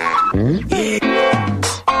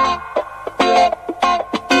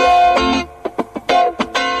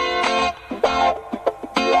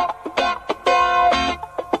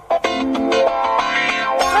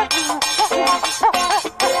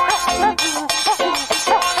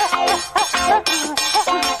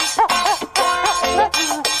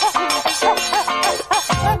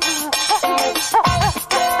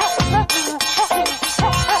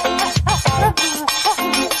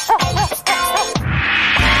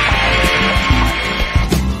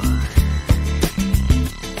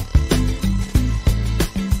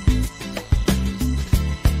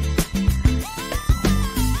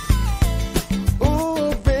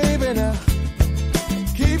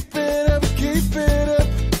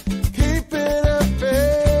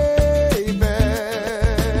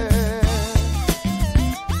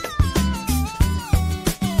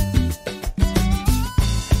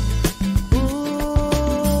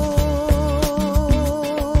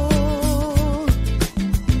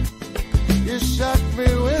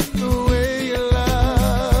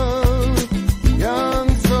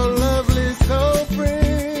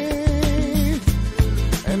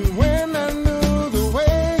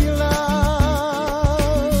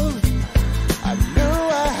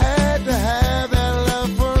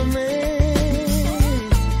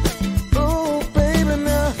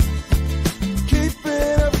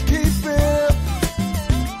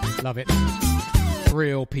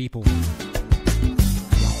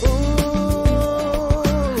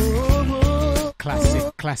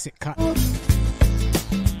 Classic cut.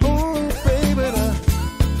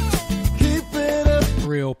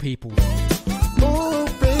 Real people. Oh,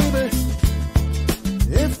 baby,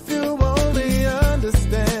 if you only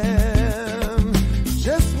understand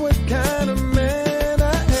just what kind of man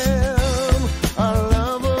I am, our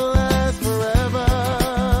love will last forever,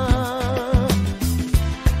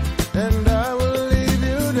 and I will leave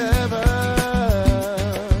you never.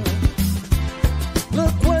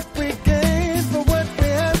 Look what we gained for what we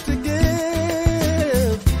have to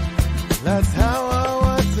give. That's how I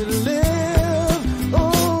want to live.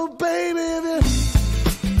 Oh, baby, if you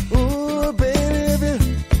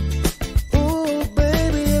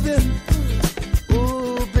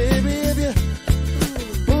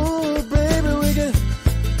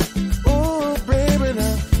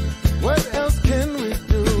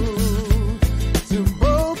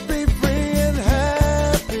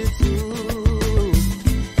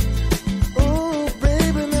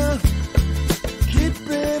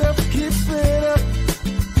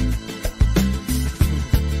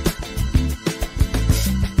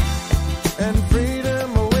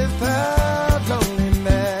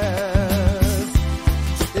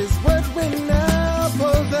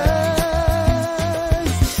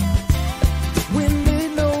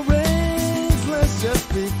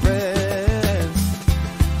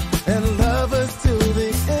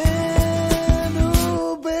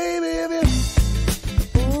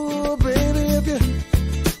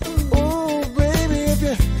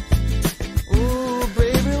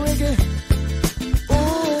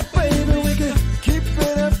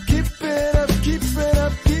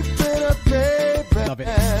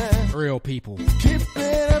people. Keep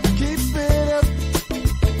it up, keep it up.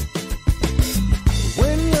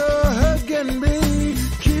 When you're hugging me,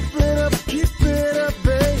 keep it up,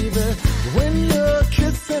 baby. When you're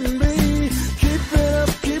kissing me, keep it up,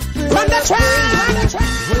 run the track.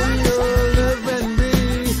 When you're loving me,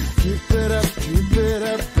 keep it up,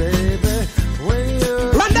 baby. When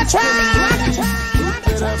you're run the track,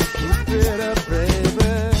 keep it up, baby.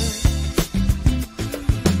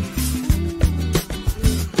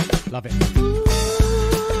 Love it.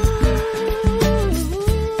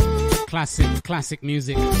 Classic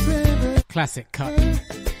music, classic cut.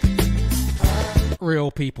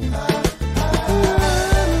 Real people.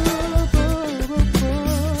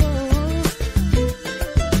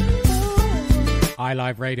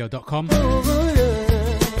 iLiveRadio.com.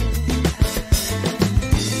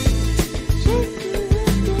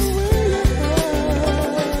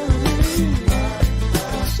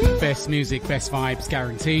 Best music, best vibes,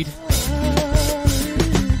 guaranteed.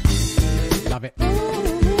 Love it.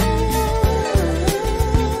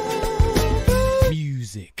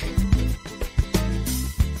 Music.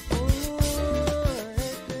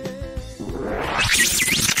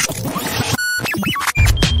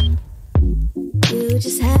 You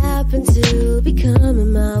just happen to be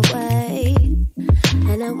coming my way,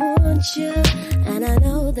 and I want you, and I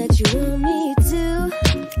know that you want me too.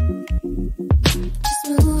 Just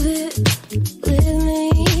move it with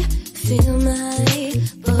me, feel my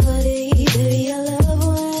body, baby. I love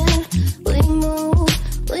when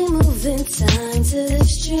we move in time to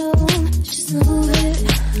this tune. Just move it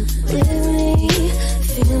with me,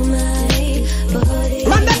 feel my body.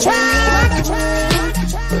 Run the track.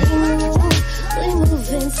 We move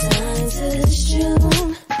in time to this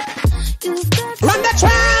tune. You've got run the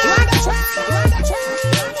track.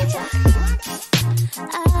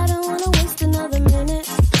 I don't wanna waste another minute,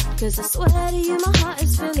 'cause I swear to you my heart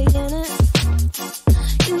is fully in it.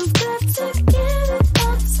 You've got to give it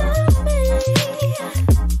all to me.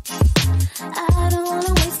 I don't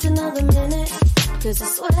wanna waste another minute, 'cause I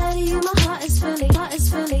swear to you my heart is fully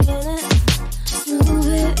in it. Just move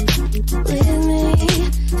it with me,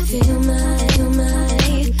 feel my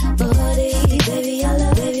body, baby.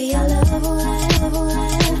 I love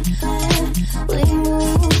when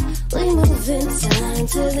we move in time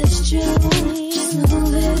to this tune. Just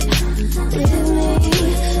move it with me,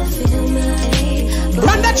 feel my body.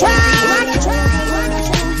 Run the track.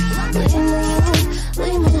 We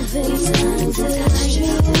move in time to this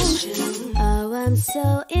tune. Oh, I'm so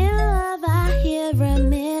in love. I hear a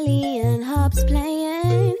million harps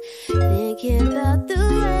playing, thinking about the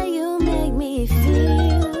way you make me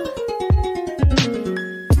feel.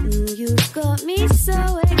 You've got me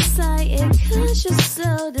so excited, 'cause you're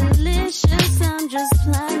so delicious. I'm just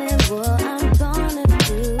planning what I'm gonna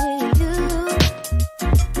do with you.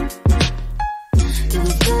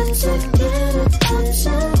 You've got to get it up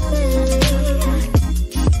to me.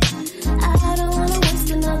 I don't wanna waste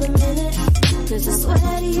another minute, 'cause I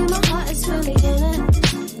swear to you my heart is fully in it.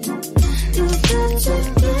 You've got to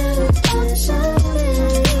get it up to me.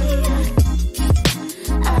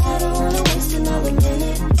 I don't wanna waste another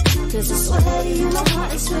minute, 'cause I swear to you my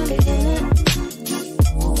heart is fully in it.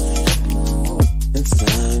 It's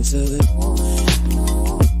time to live.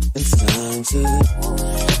 It's time to live.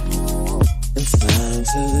 It's time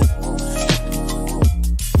to live.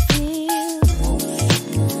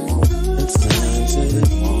 It's time to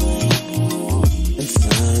live. It's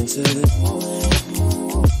time to live.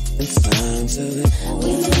 It's time to live.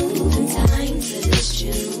 We move in time to this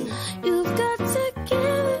tune. You've got to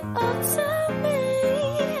give it all to me.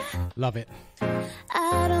 Love it.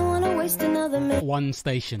 I don't wanna waste another minute. One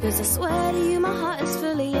station. 'Cause I swear to you my heart is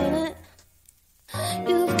fully in it.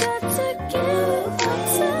 You've got to give it all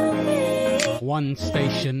to me. One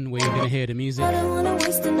station where you're going to hear the music. I don't wanna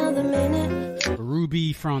waste another minute.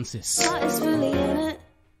 Ruby Francis. Heart is fully in it.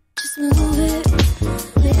 Just move it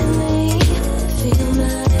with me, feel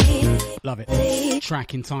my. Love it.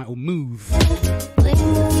 Track entitled Move. We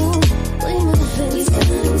move in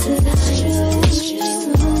time to this tune. Just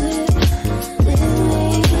move it with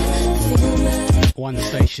me, feel my. One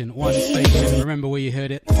station. Remember where you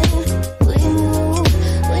heard it? We move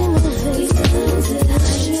in time to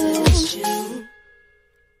this tune.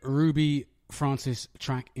 Ruby Francis,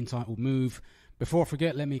 track entitled Move. Before I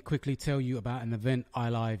forget, let me quickly tell you about an event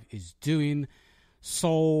iLive is doing.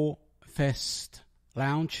 Soul Fest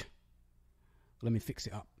Lounge. Let me fix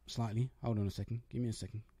it up slightly. Hold on a second. Give me a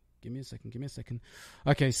second.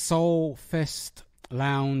 Okay, Soul Fest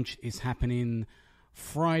Lounge is happening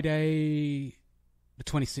Friday, the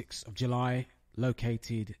 26th of July,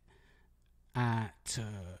 located at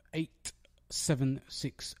 8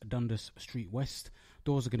 76 Dundas Street West.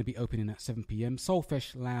 Doors are going to be opening at 7 p.m.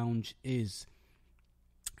 Soulfresh Lounge is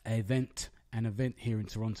an event here in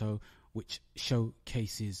Toronto which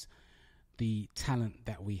showcases the talent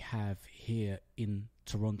that we have here in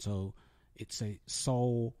Toronto. It's a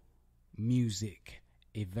soul music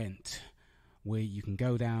event where you can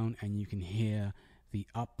go down and you can hear the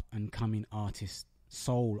up and coming artists,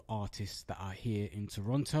 soul artists that are here in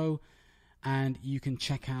Toronto, and you can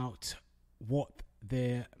check out what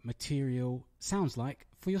their material sounds like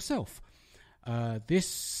for yourself.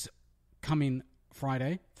 This coming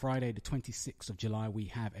Friday the 26th of July, we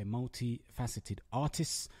have a multifaceted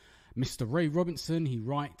artist, Mr. Ray Robinson. He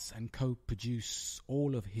writes and co-produces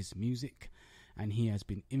all of his music, and he has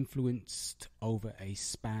been influenced over a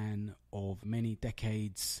span of many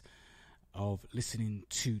decades of listening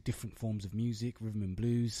to different forms of music, rhythm and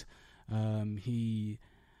blues.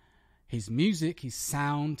 His music, his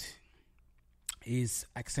sound is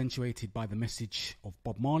accentuated by the message of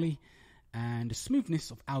Bob Marley and the smoothness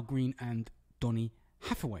of Al Green and Donny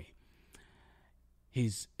Hathaway.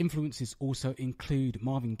 His influences also include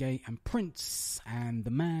Marvin Gaye and Prince, and the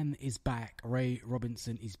man is back. Ray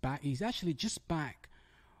Robinson is back. He's actually just back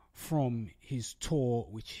from his tour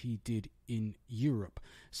which he did in Europe.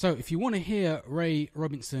 So if you want to hear Ray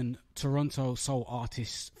Robinson, Toronto soul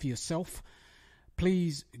artist, for yourself,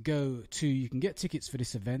 please go to, you can get tickets for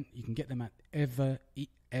this event. You can get them at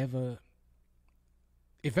Eventbrite.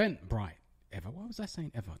 Why was I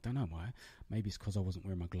saying ever? Don't know why. Maybe it's because I wasn't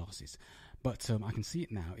wearing my glasses. But I can see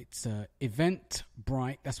it now. It's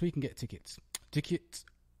Eventbrite. That's where you can get tickets. Ticket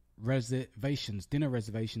reservations, dinner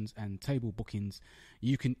reservations, and table bookings.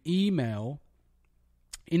 You can email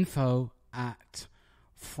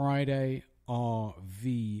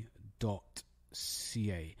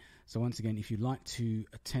info@fridayrv.ca. So once again, if you'd like to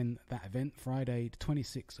attend that event, Friday the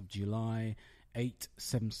 26th of July,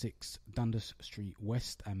 876 Dundas Street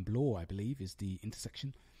West and Bloor, I believe, is the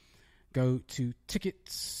intersection. Go to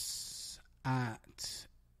tickets at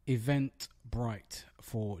Eventbrite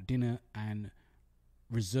for dinner and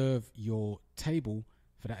reserve your table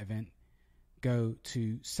for that event. Go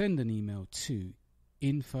to send an email to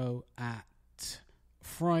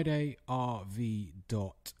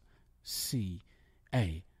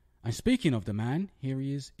info@fridayrv.ca. And speaking of the man, here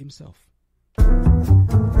he is himself.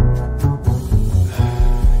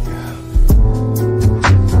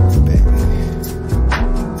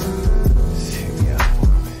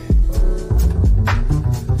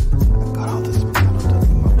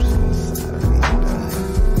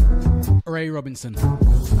 Ray Robinson. I feel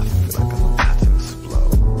like I'm about to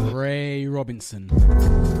explode. Ray Robinson. I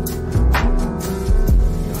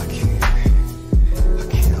can't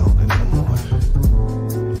hold it no more.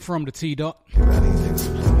 From the T-Dot. Baby,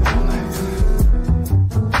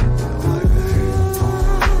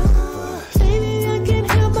 I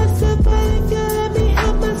can't help myself, but if you let me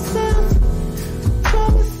help myself,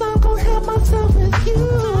 promise I'm gonna help myself with you.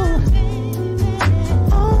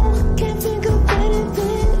 Oh, can't think of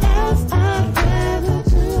anything else I'd rather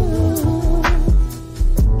do.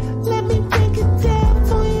 Let me break it down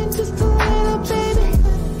for you just a little, baby.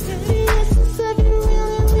 The essence of you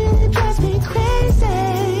really, really drives me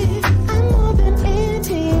crazy. I'm more than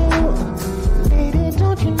anything.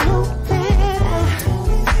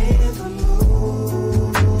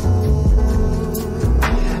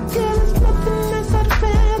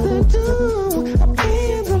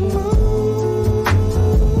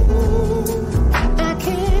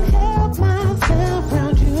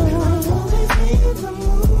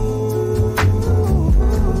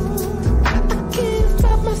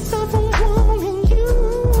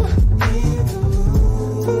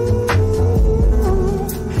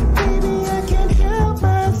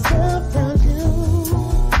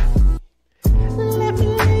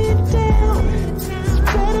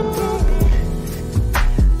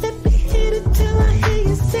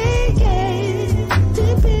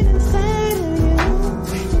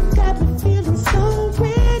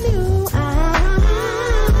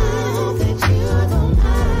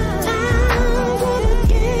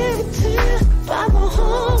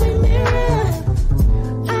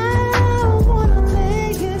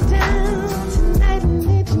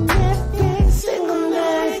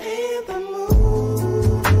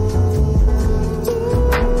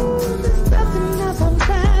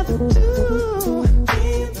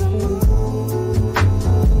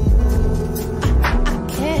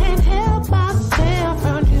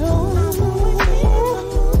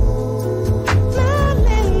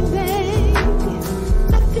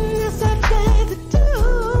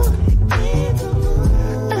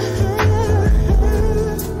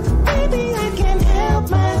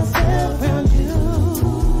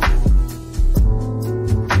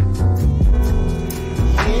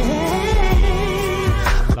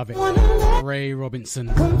 Robinson.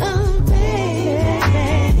 Oh, baby,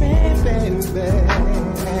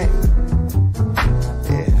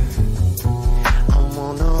 I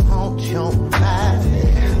wanna haunt your body.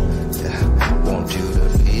 Want you to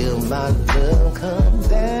feel my love come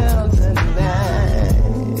down tonight,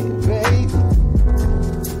 baby.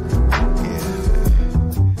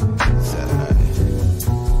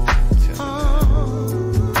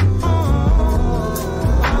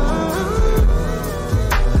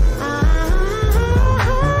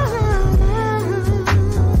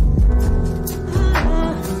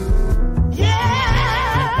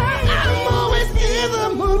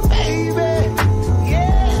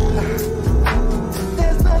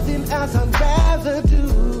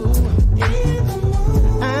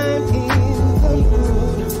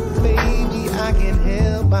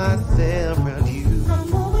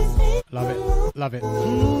 Love it.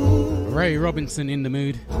 Ray Robinson, In the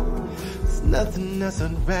Mood. There's nothing else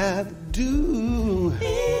I'd rather do.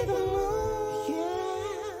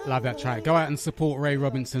 Love that track. Go out and support Ray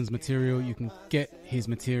Robinson's material. You can get his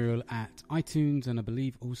material at iTunes and I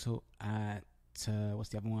believe also at what's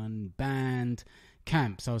the other one?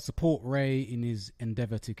 Bandcamp. So support Ray in his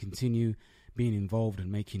endeavor to continue being involved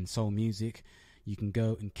and making soul music. You can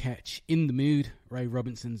go and catch In the Mood, Ray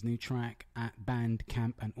Robinson's new track, at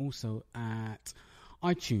Bandcamp and also at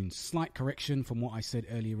iTunes. Slight correction from what I said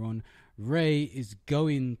earlier on. Ray is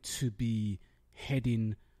going to be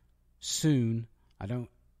heading soon. I don't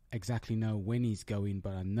exactly know when he's going,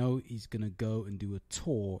 but I know he's going to go and do a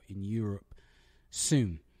tour in Europe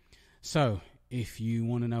soon. So if you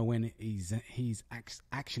want to know when he's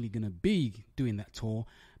actually going to be doing that tour,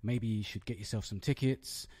 maybe you should get yourself some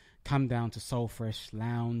tickets. Come down to Soul Fresh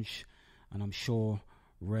Lounge, and I'm sure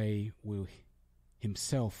Ray will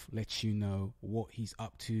himself let you know what he's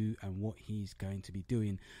up to and what he's going to be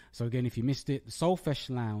doing. So again, if you missed it, the Soul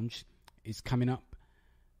Fresh Lounge is coming up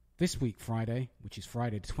this week, Friday, which is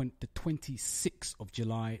Friday the 26th of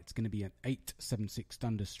July. It's going to be at 876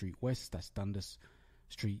 Dundas Street West. That's Dundas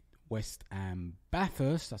Street West and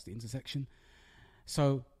Bathurst. That's the intersection.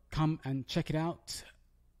 So come and check it out.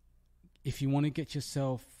 If you want to get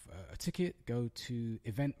yourself a ticket, go to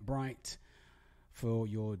Eventbrite for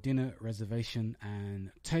your dinner reservation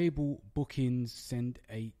and table bookings. Send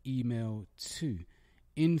a email to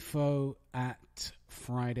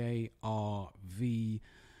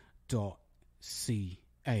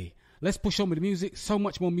info@fridayrv.ca. Let's push on with the music. So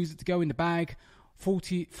much more music to go in the bag.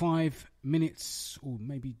 45 minutes, or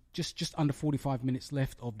maybe just under 45 minutes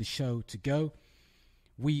left of the show to go.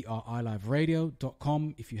 We are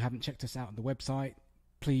iLiveRadio.com. If you haven't checked us out on the website,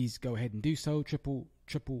 please go ahead and do so.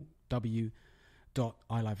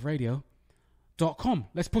 www.iliveradio.com.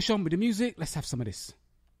 Let's push on with the music. Let's have some of this.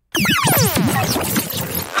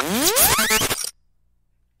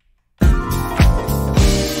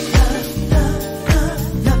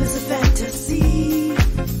 Love is a fantasy.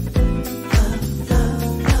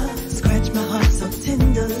 Scratch my heart so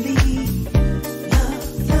tenderly.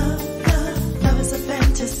 Love is a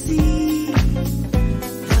fantasy.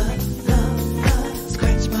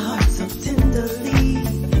 Scratch my heart so tenderly.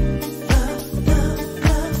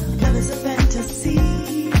 Love is a fantasy.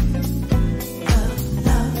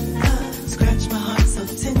 Scratch my heart so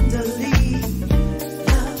tenderly.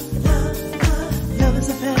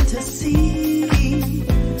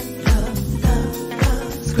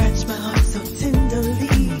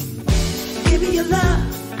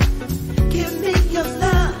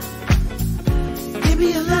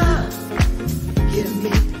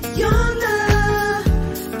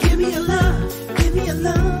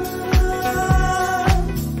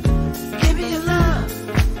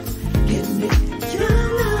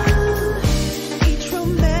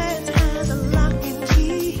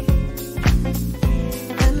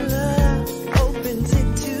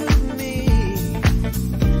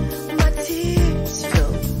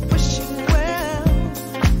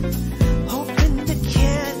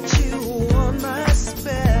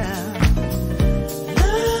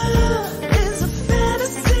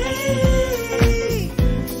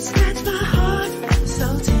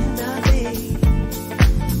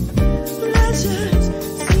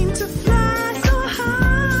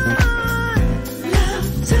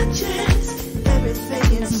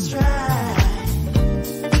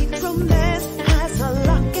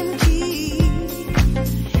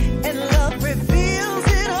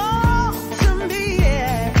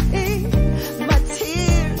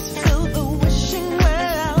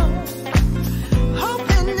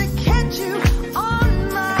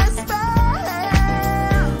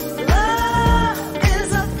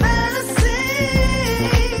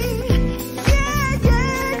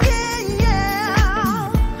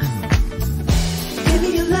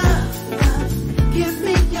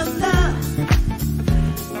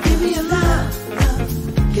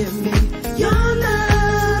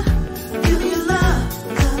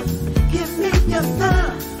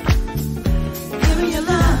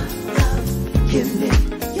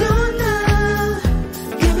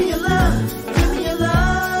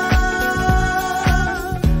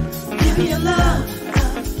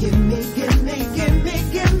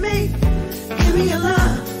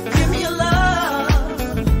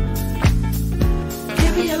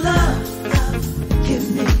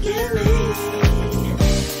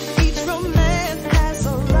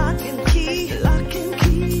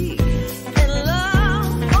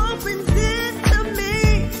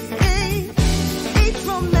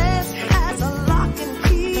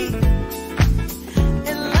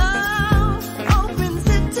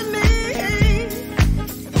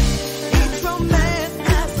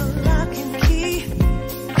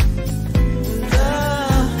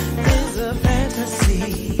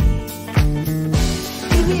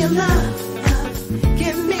 me your love.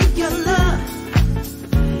 Give me your love.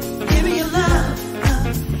 Give me your love.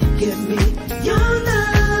 Give me your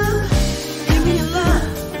love. Give me your love.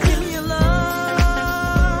 Give me your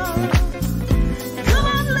love. Come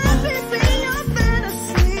on, let me be your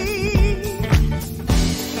fantasy.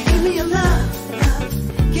 Give me your love.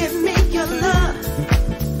 Give me your love.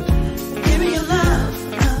 Give me your love.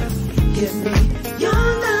 Give me your love.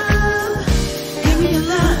 Give me your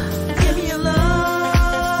love. Give me your love.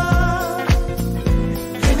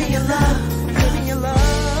 Give me your love. Give me your love.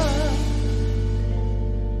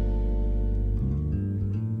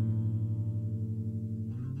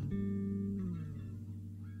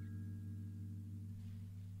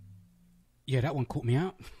 Yeah, that one caught me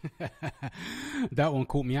out. That one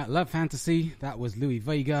caught me out. Love Fantasy. That was Louis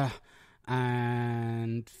Vega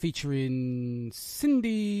and featuring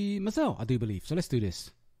Cindy Mazel, I do believe. So let's do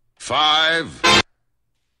this. 5,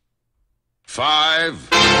 4,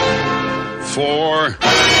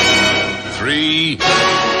 3,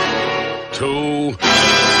 2,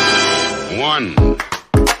 1.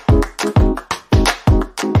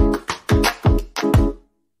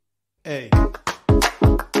 Hey.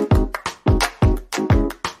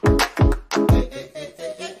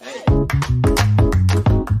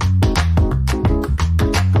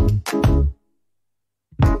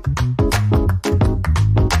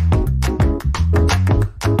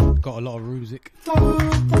 Got a lot of music.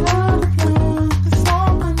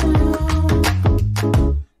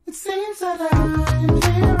 It seems that I'm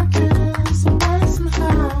here again, some way,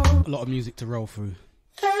 somehow. A lot of music to roll through.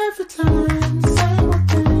 Every time the same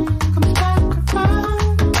old thing comes back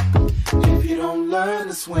around. If you don't learn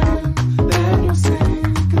to swim, then you'll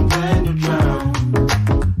sink and then you'll drown.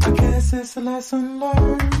 I guess it's a lesson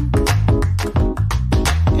learned.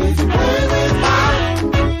 If you play with fire,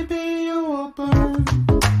 maybe you will burn.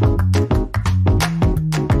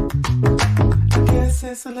 I guess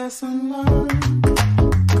it's a lesson learned.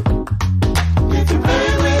 If you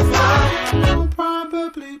play with fire, you'll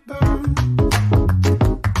probably burn.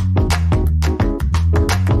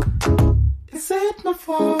 Is it my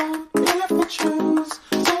fault if I choose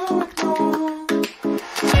to ignore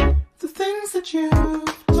the things that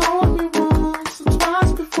you've told me once or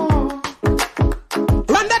twice before?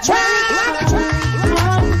 Run that track! Run that track!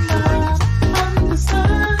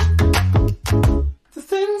 Understand the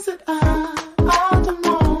things that I don't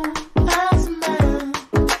know as a man.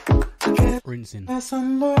 I get rinsing.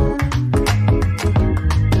 Lesson learned.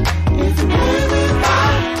 If you play with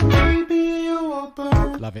fire, maybe you will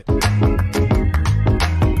burn. Love it.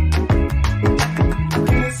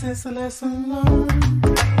 This is a lesson learned.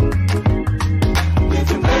 If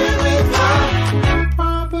you play with fire, you'll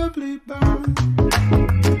probably burn.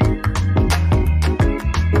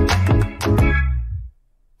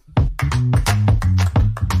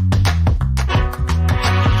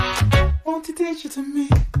 Won't you teach it to me?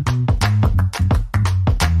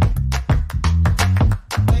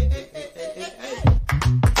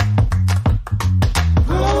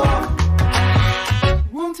 Oh,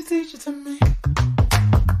 won't you teach it to me?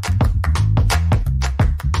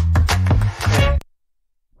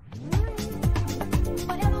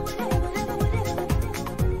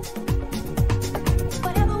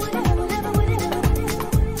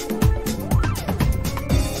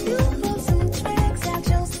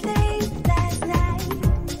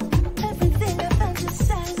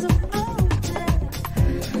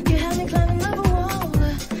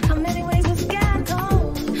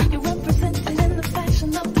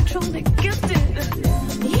 True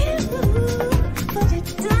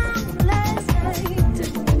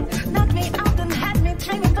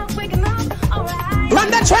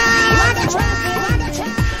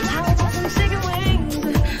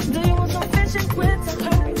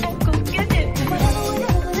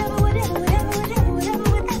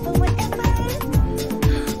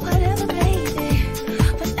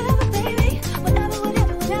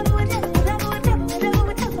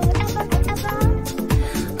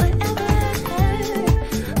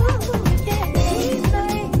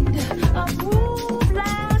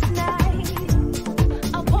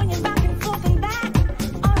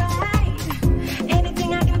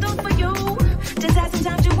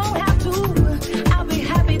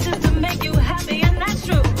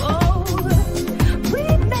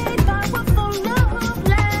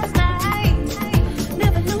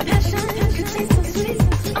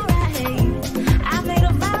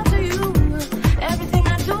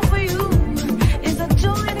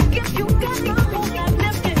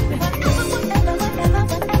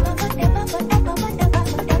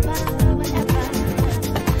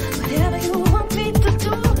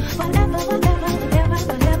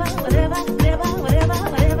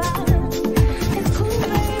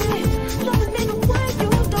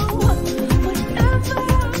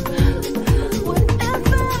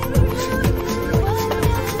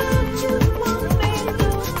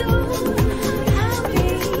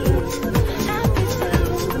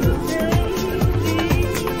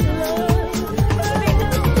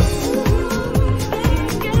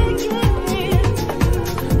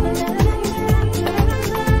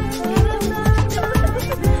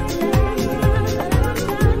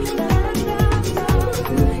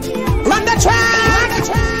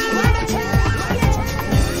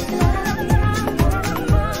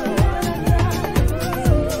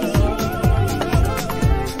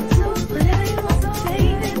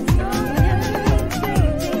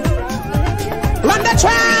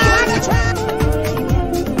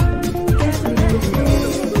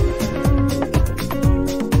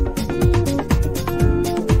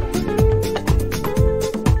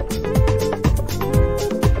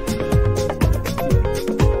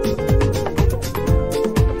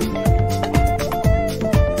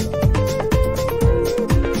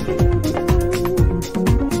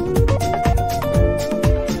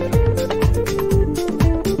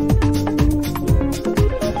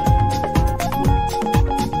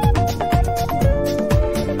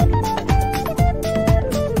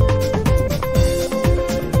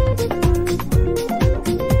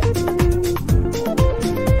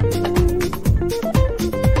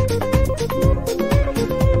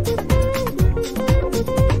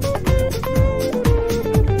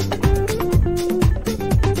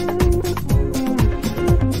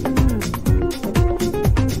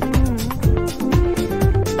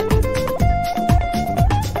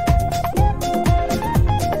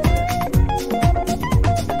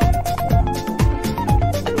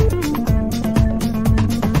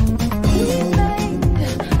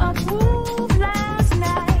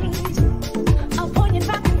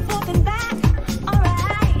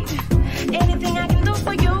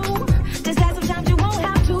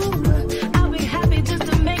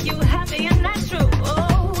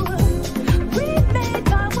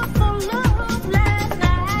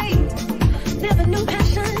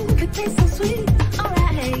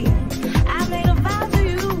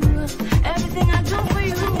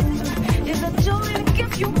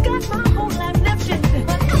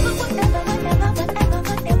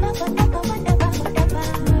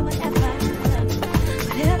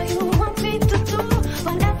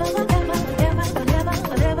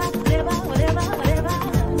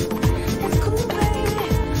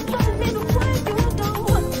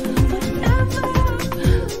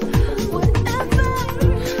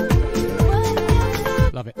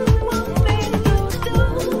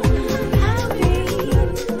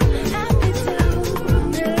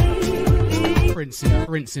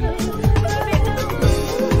Rinsing.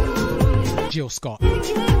 Jill Scott.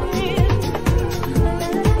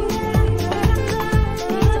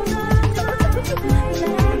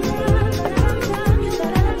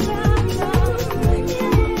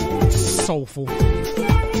 Soulful.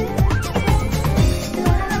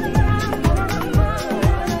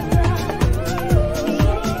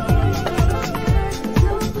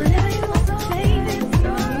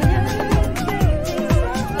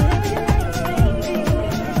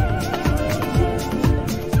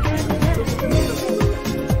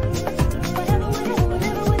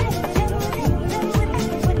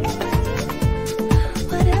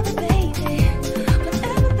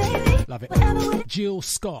 Jill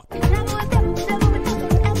Scott.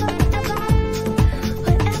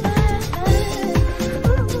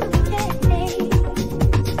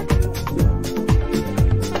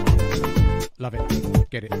 Love it.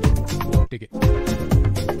 Get it. Dig it.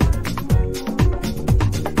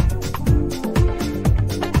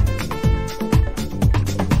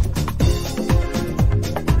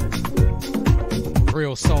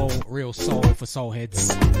 Real soul for soul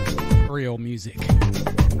heads. Real music.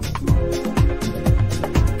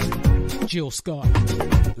 Jill Scott,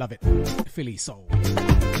 love it. Philly soul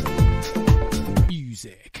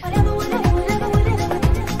music.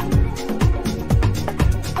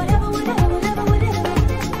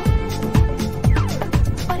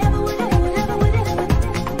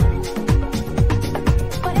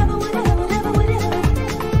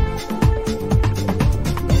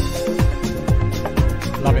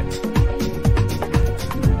 Love it.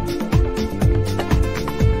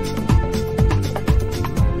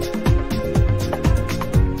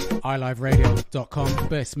 iLiveRadio.com.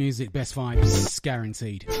 Best music, best vibes,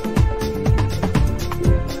 guaranteed.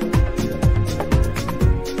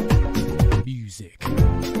 Music.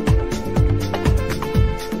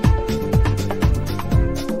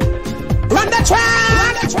 Run the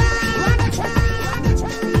track! Run the track!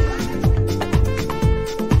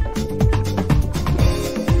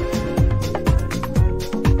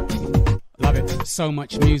 Love it. So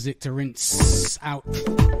much music to rinse out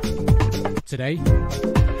today.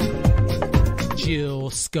 Jill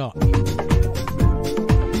Scott.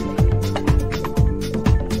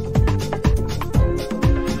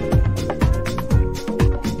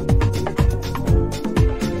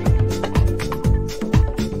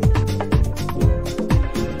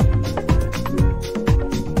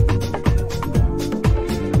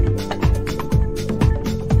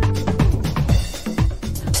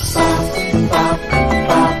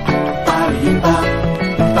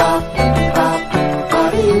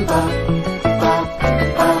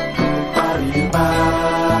 Bye.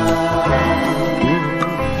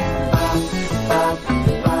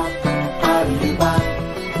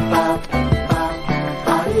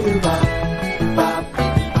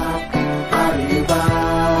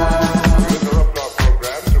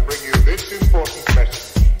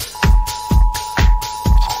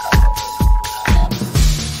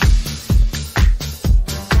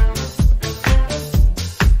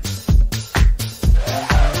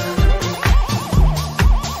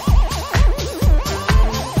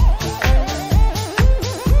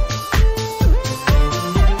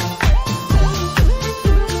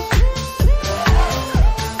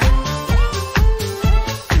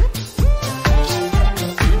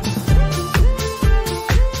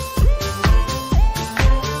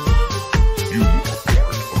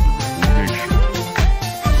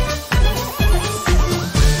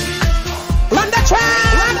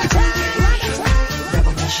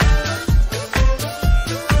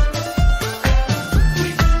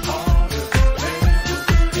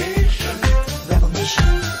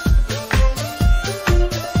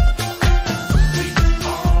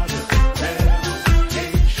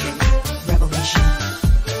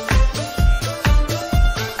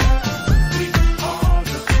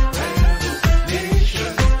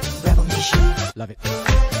 Love it.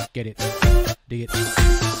 Get it. Dig it.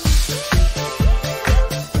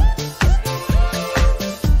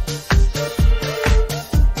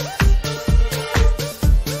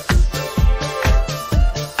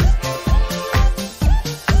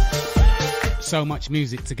 So much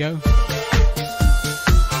music to go.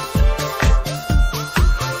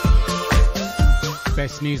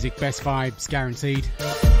 Best music, best vibes, guaranteed.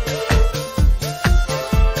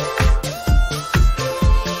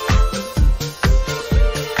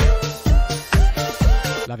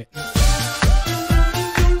 Love it.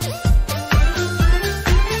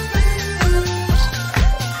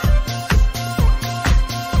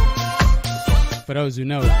 For those who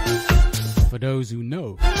know. For those who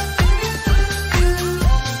know.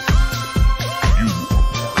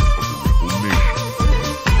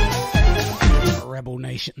 Rebel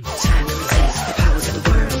Nation. Time to resist the powers of the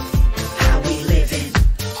world. How we live in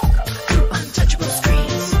through untouchable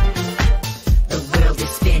screens. The world is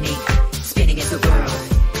spinning, spinning is the world.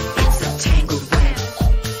 It's a tangled web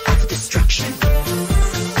of destruction.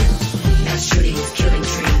 Mass shootings, killing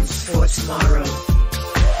dreams for tomorrow.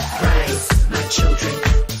 Rise, my children.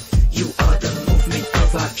 You are the movement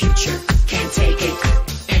of our future. Can't take it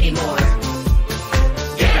anymore.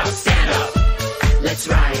 Get up, stand up. Let's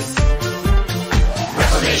rise.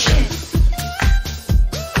 Revelation.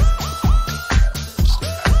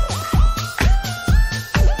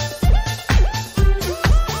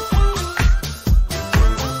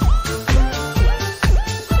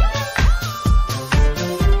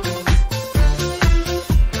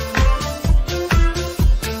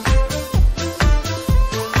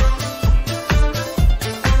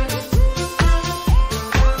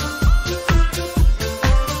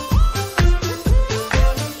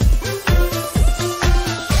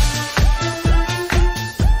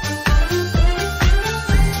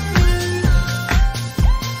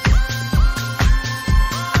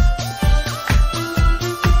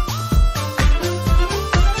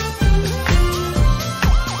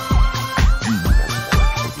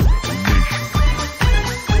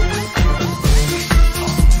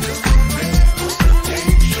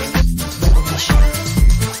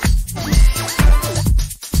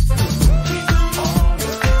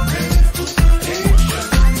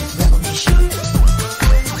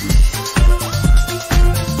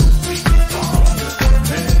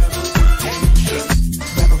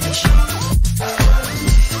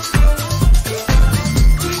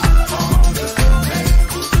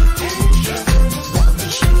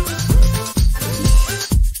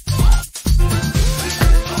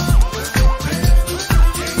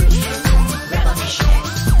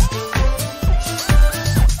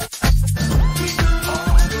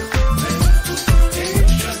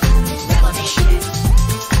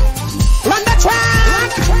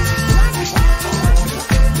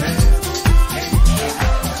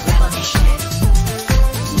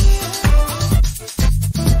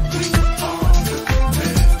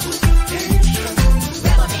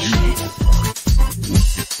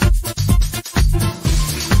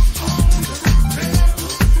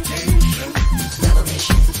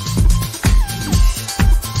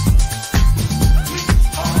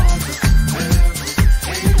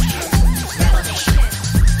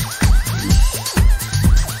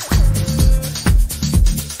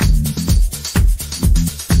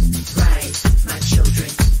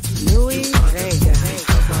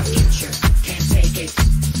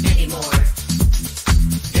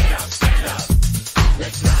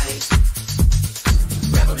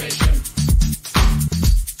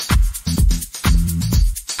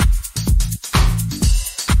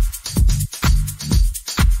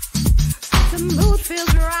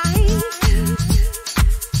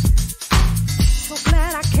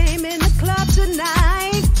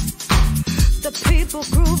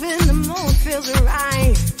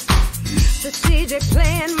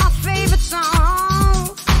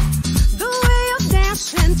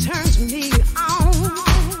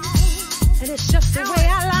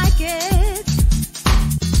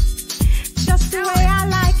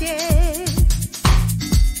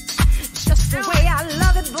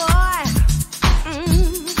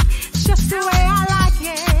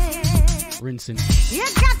 You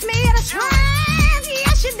got me in a trance,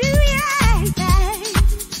 yes you do, yeah, yeah.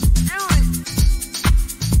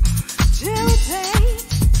 Do it, babe.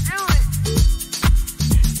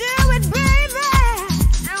 Do it, baby.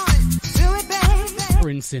 Do it, baby.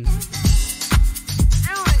 Rinsing.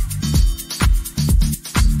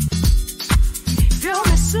 You're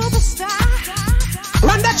my superstar.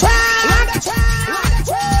 Run the track. Run the track. Run the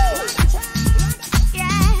track.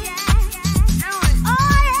 Yeah. Oh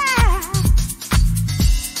yeah.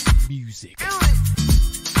 Music.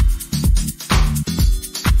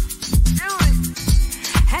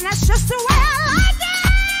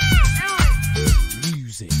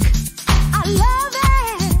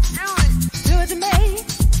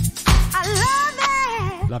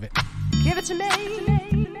 to me.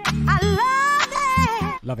 I love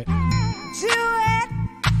it. Love it.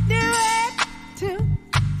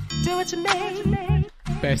 Do it to me.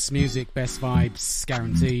 Best music, best vibes,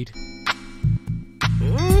 guaranteed.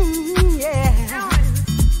 Yeah.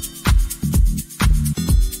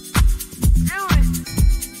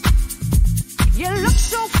 You look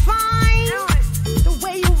so fine. The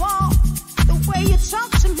way you walk, the way you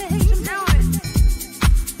talk to me.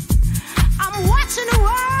 I'm watching the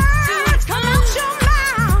words come out your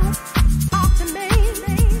mouth. Talk to me.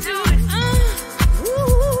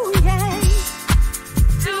 Ooh, yeah.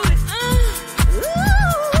 Ooh,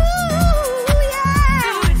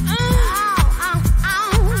 yeah.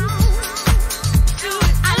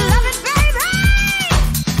 I love it, baby.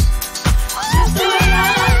 Just the way I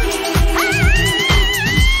like it.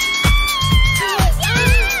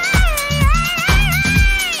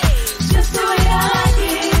 Just the way I like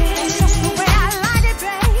it. It's just the way I like it,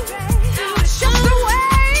 baby. It's just the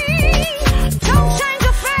way. Don't change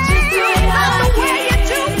a thing. Love the way you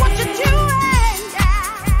do what you're doing. Yeah.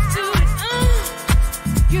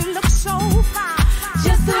 You look so fine.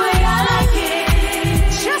 Just the way I like it.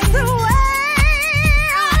 Just the way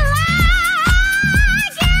I like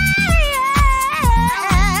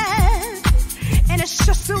it. And it's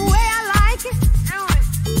just the way I like it.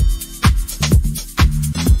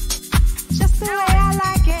 Just the way I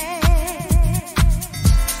like it.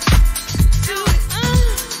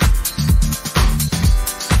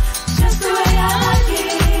 Just the way I like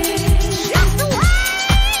it. Just the way I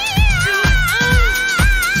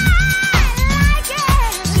like it.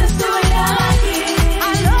 Just the way I like it. I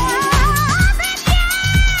love it, yeah.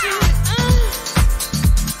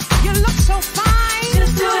 You look so fine.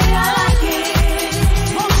 Just the way I like it.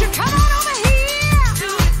 Won't you come on over here?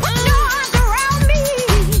 Put your arms around me.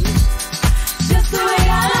 Just the way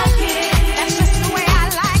I like it. That's just the way I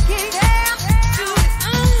like it, yeah.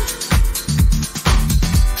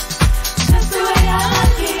 Just the way I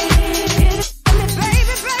like it.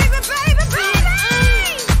 Baby, baby, baby, baby.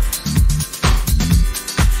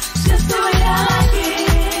 Just the way I like it.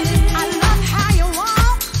 I love how you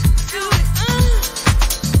walk.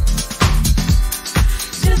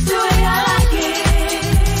 Just the way I like it.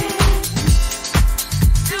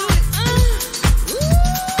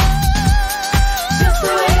 Just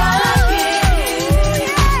the way I like it.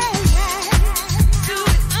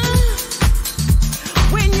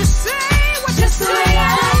 When you say what you say, I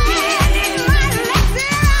like it.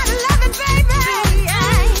 I love it, baby.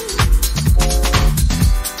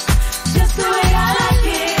 Just the way I like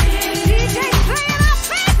it. DJ playing our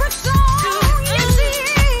favorite song. Yes, he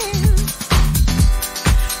is.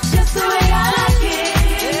 Just the way I like it.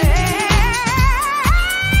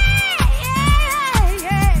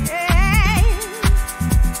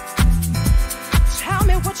 Tell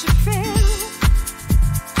me what you feel.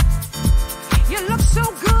 You look so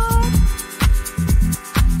good.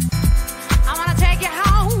 I wanna take you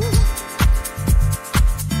home.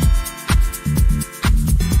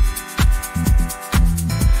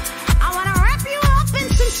 I wanna wrap you up in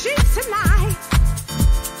some sheets tonight.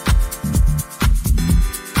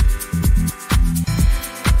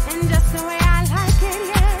 And just the way I like it,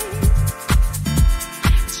 yeah.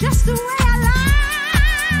 Just the way I like it.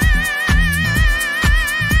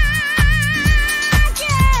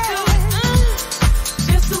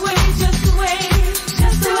 Just the way, just the way,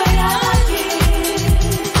 just the way I like it.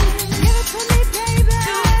 Give it to me, baby.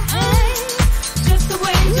 Just the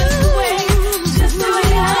way, just the way, just the way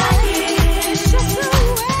I like it. Just the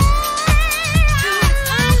way I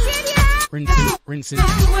like it, yeah. Rinsing.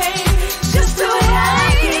 Just the way, just the way I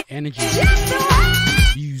like it. Energy. Just the way.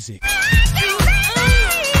 Music. Just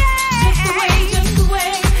the way, just the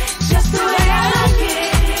way, just the way I like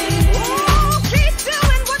it. Oh, keep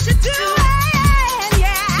doing what you're doing,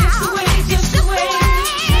 yeah. Just the way, just the way,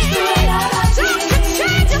 just the way I like it. Don't you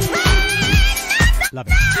change a thing. Love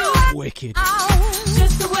it. Wicked.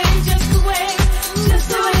 Just the way, just the way, just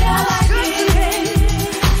the way I like it.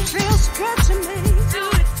 Feels good to me. Do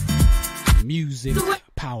it. Music.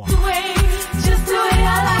 Power. The way, just the way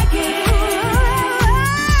I like it.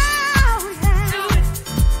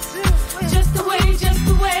 Just the way, just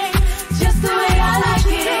the way, just the way I like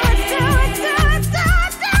it.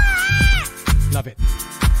 Love it.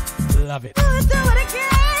 Love it. Do it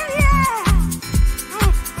again, yeah.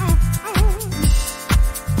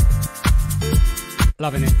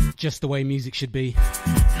 Loving it. Just the way music should be.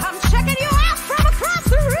 I'm checking you out from across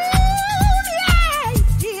the room, yeah,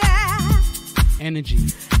 yeah.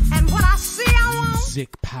 Energy. And what I see, I want. Music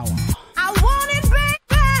power. I want it, baby.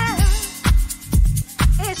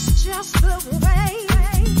 It's just the way.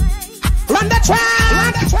 Run the track.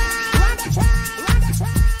 Run the track. Run the track.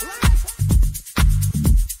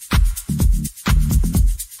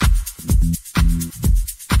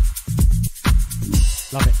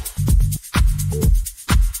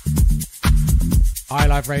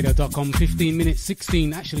 iLiveRadio.com, 15 minutes, 16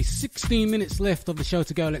 minutes left of the show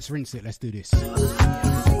to go. Let's rinse it. Let's do this.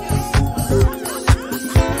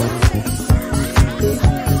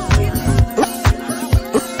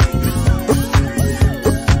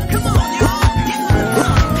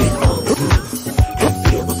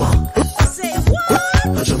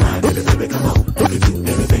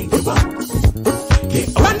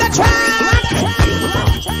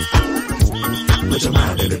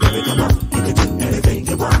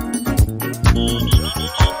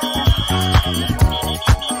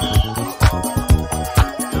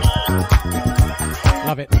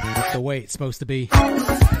 Love it, the way it's supposed to be.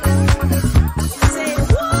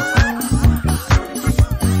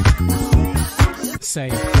 Say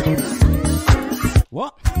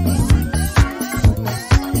what?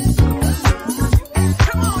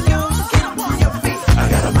 I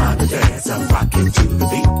got a mind to dance, I'm rocking to the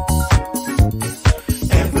beat.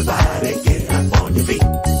 Everybody get up on your feet.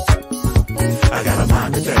 I got a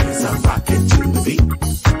mind to dance, I'm rocking to the beat.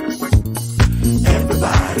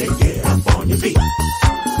 Everybody get up on your feet.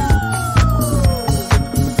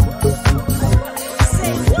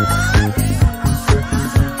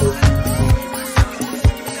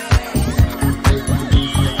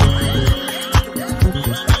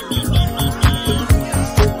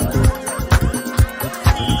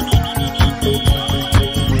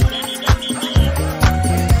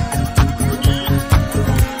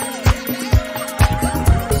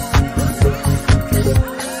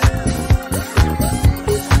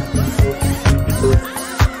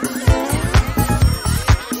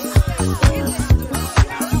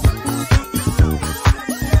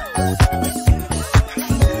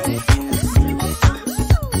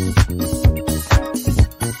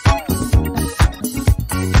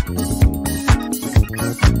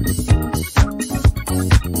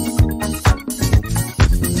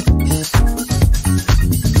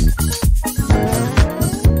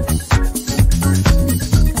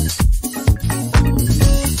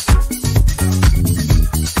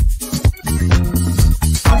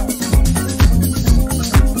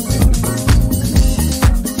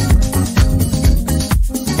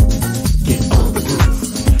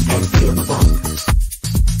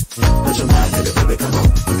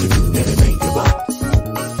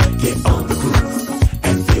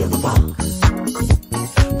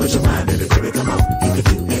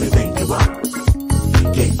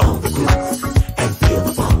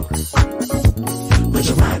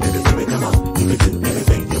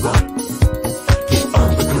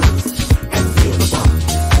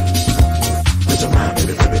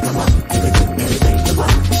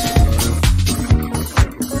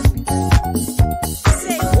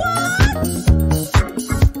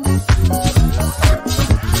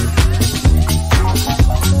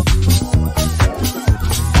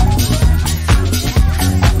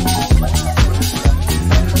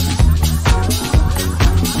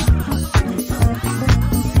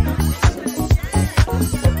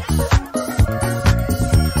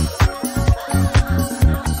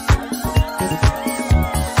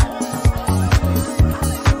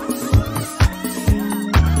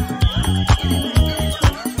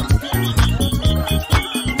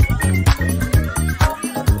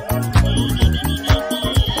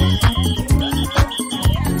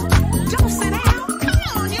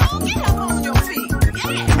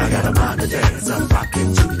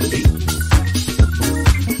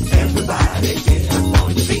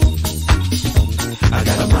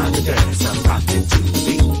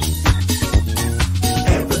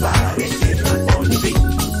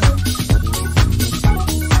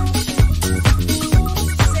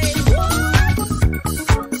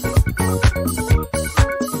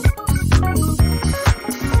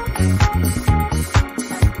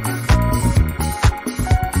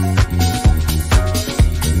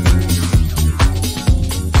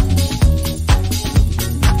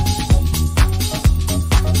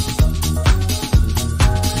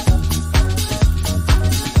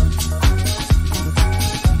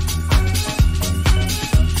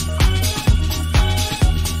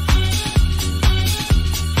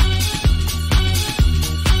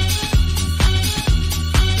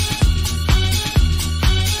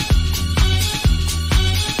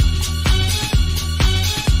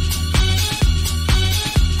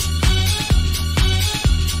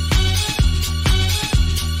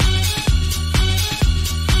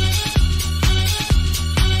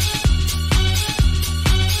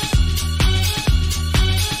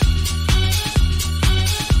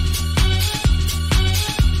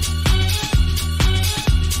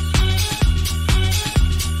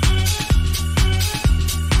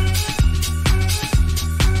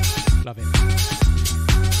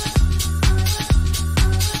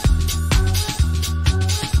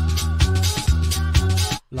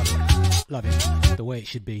 way it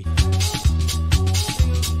should be.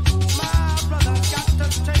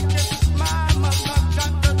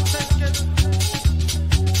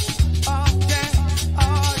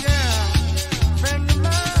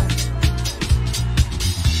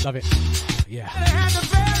 Love it. Yeah.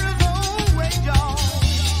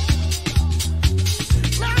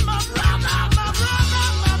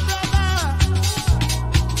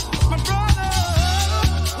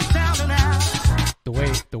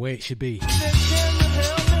 The way it should be.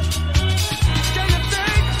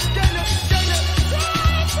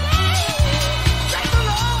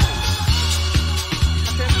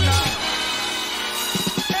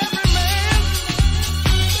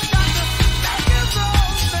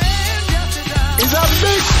 It's a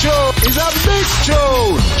big tune. It's a big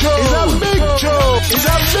tune. It's a big tune. It's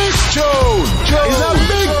a big tune. It's a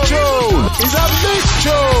big tune. It's a big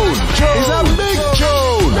tune. It's a big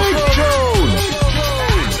tune. Big tune.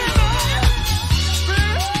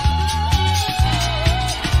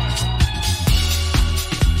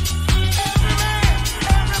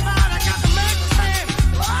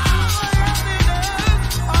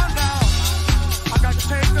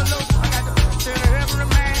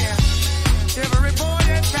 Every boy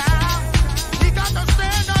in town, he got to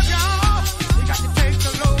stand up, y'all. He got to take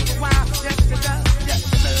a look. Wow, yes,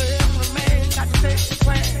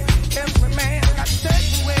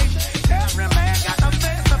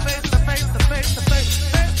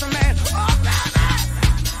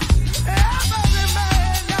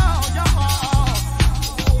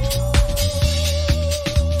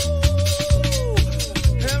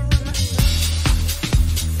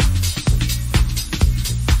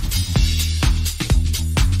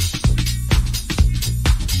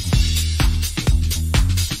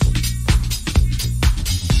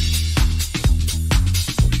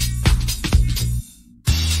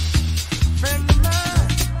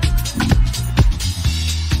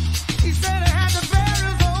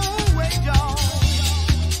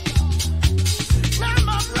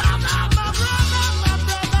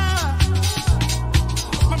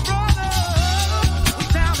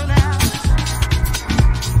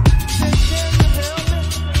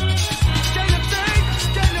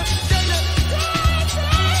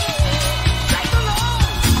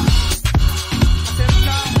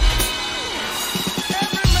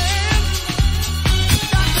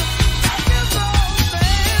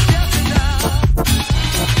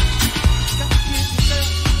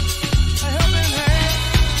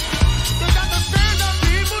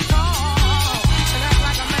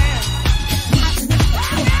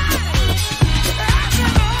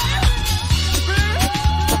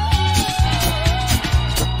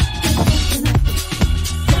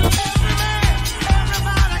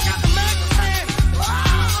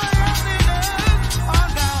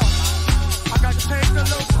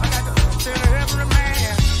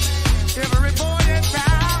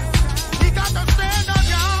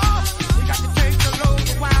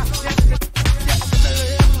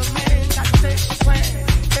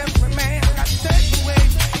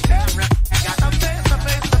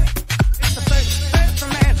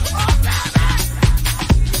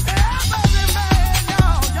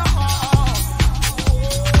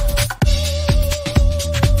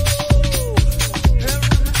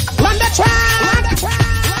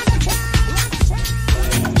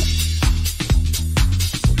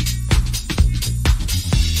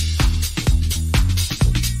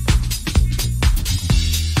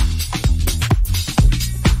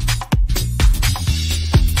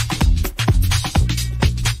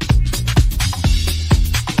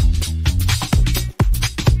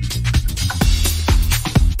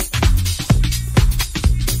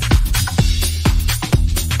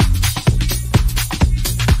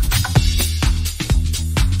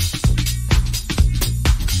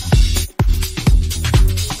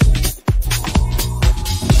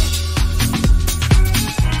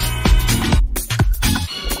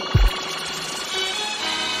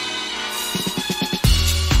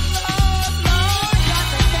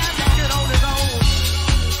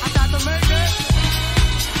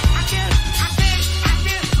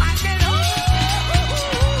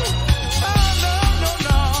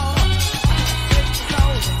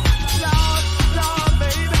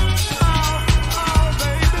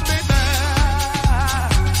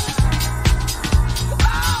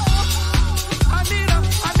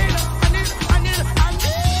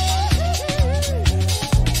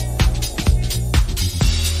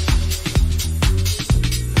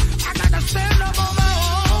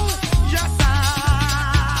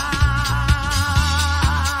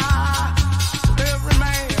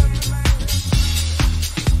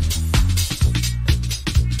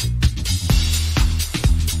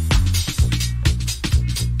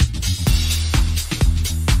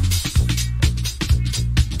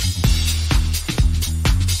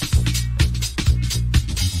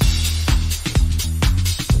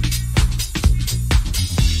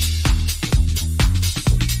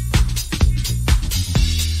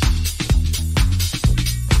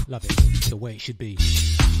 it should be.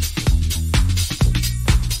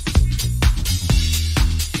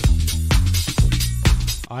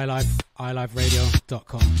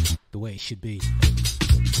 iLiveRadio.com, the way it should be.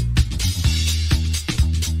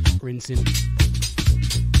 Rinsing,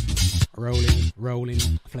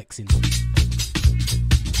 rolling, flexing.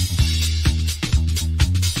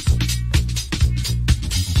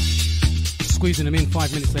 Squeezing them in,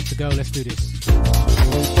 5 minutes left to go. Let's do this.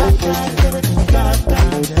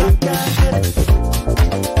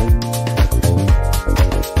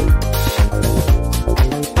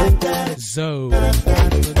 Zo. There's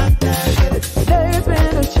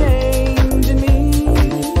been a change in me.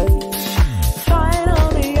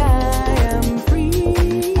 Finally I am free.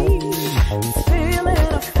 This feeling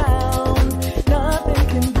I found, nothing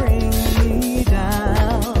can bring me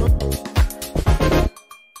down.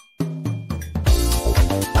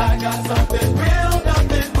 I got something real,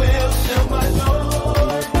 nothing will still my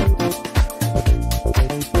joy.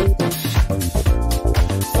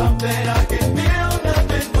 Something I can feel,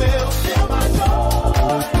 nothing will still my joy.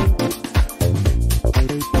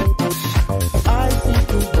 I see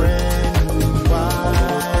through brand new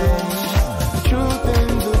eyes, truth in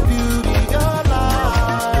the beauty of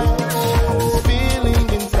life. This feeling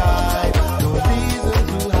inside, no reason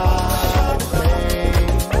to hide away.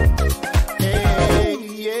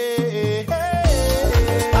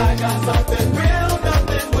 I got something real,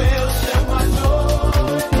 nothing will still my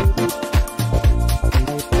joy.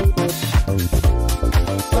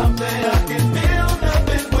 Something I can feel,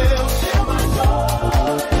 nothing will still my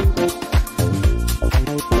joy.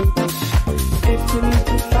 If you need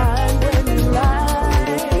to find a new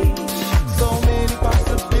life, so many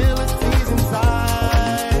possibilities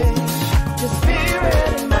inside. Your spirit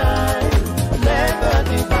and mind, let the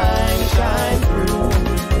divine shine through.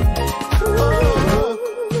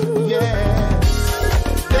 Oh, yeah.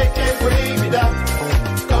 They can't bring me down,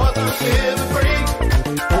 'cause I'm feeling free.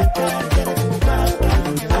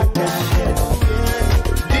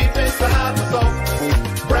 Deep inside my soul,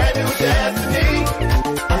 brand new destiny.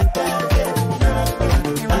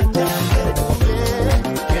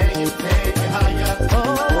 Can you take me higher? Oh,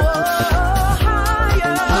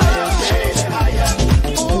 higher. Higher, baby, higher.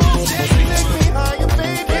 Ooh, take me higher,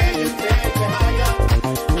 baby. Can you take me higher?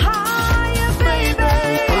 Higher, baby.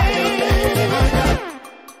 Higher, baby, higher.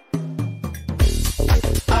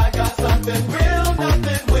 I got something real,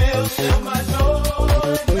 nothing will still my joy.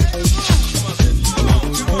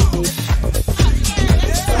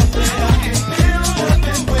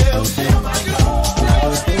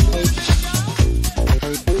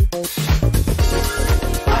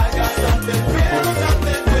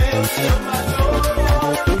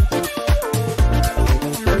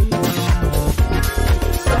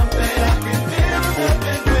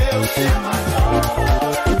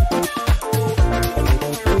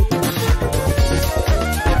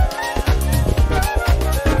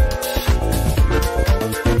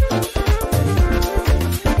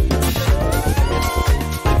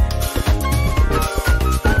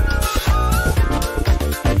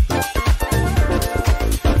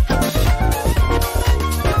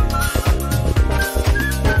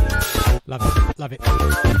 Love it.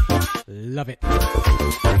 Love it.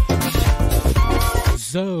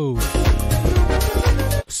 Zo.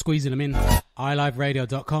 Squeezing them in.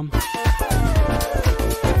 iLiveRadio.com.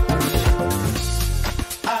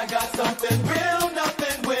 I got something real,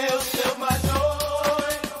 nothing will still my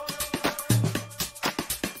joy.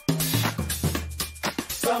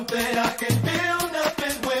 Something I can feel,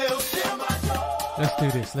 nothing will still my joy. Let's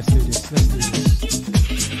do this. Let's do this. Let's do this.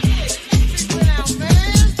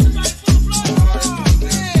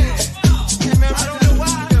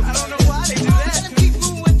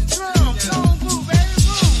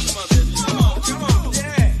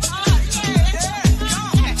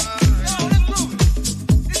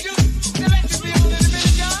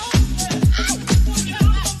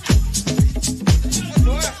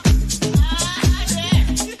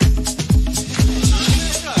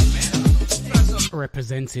 Representing.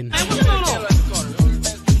 Representing. Hey, what's going on?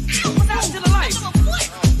 What's happened to the lights?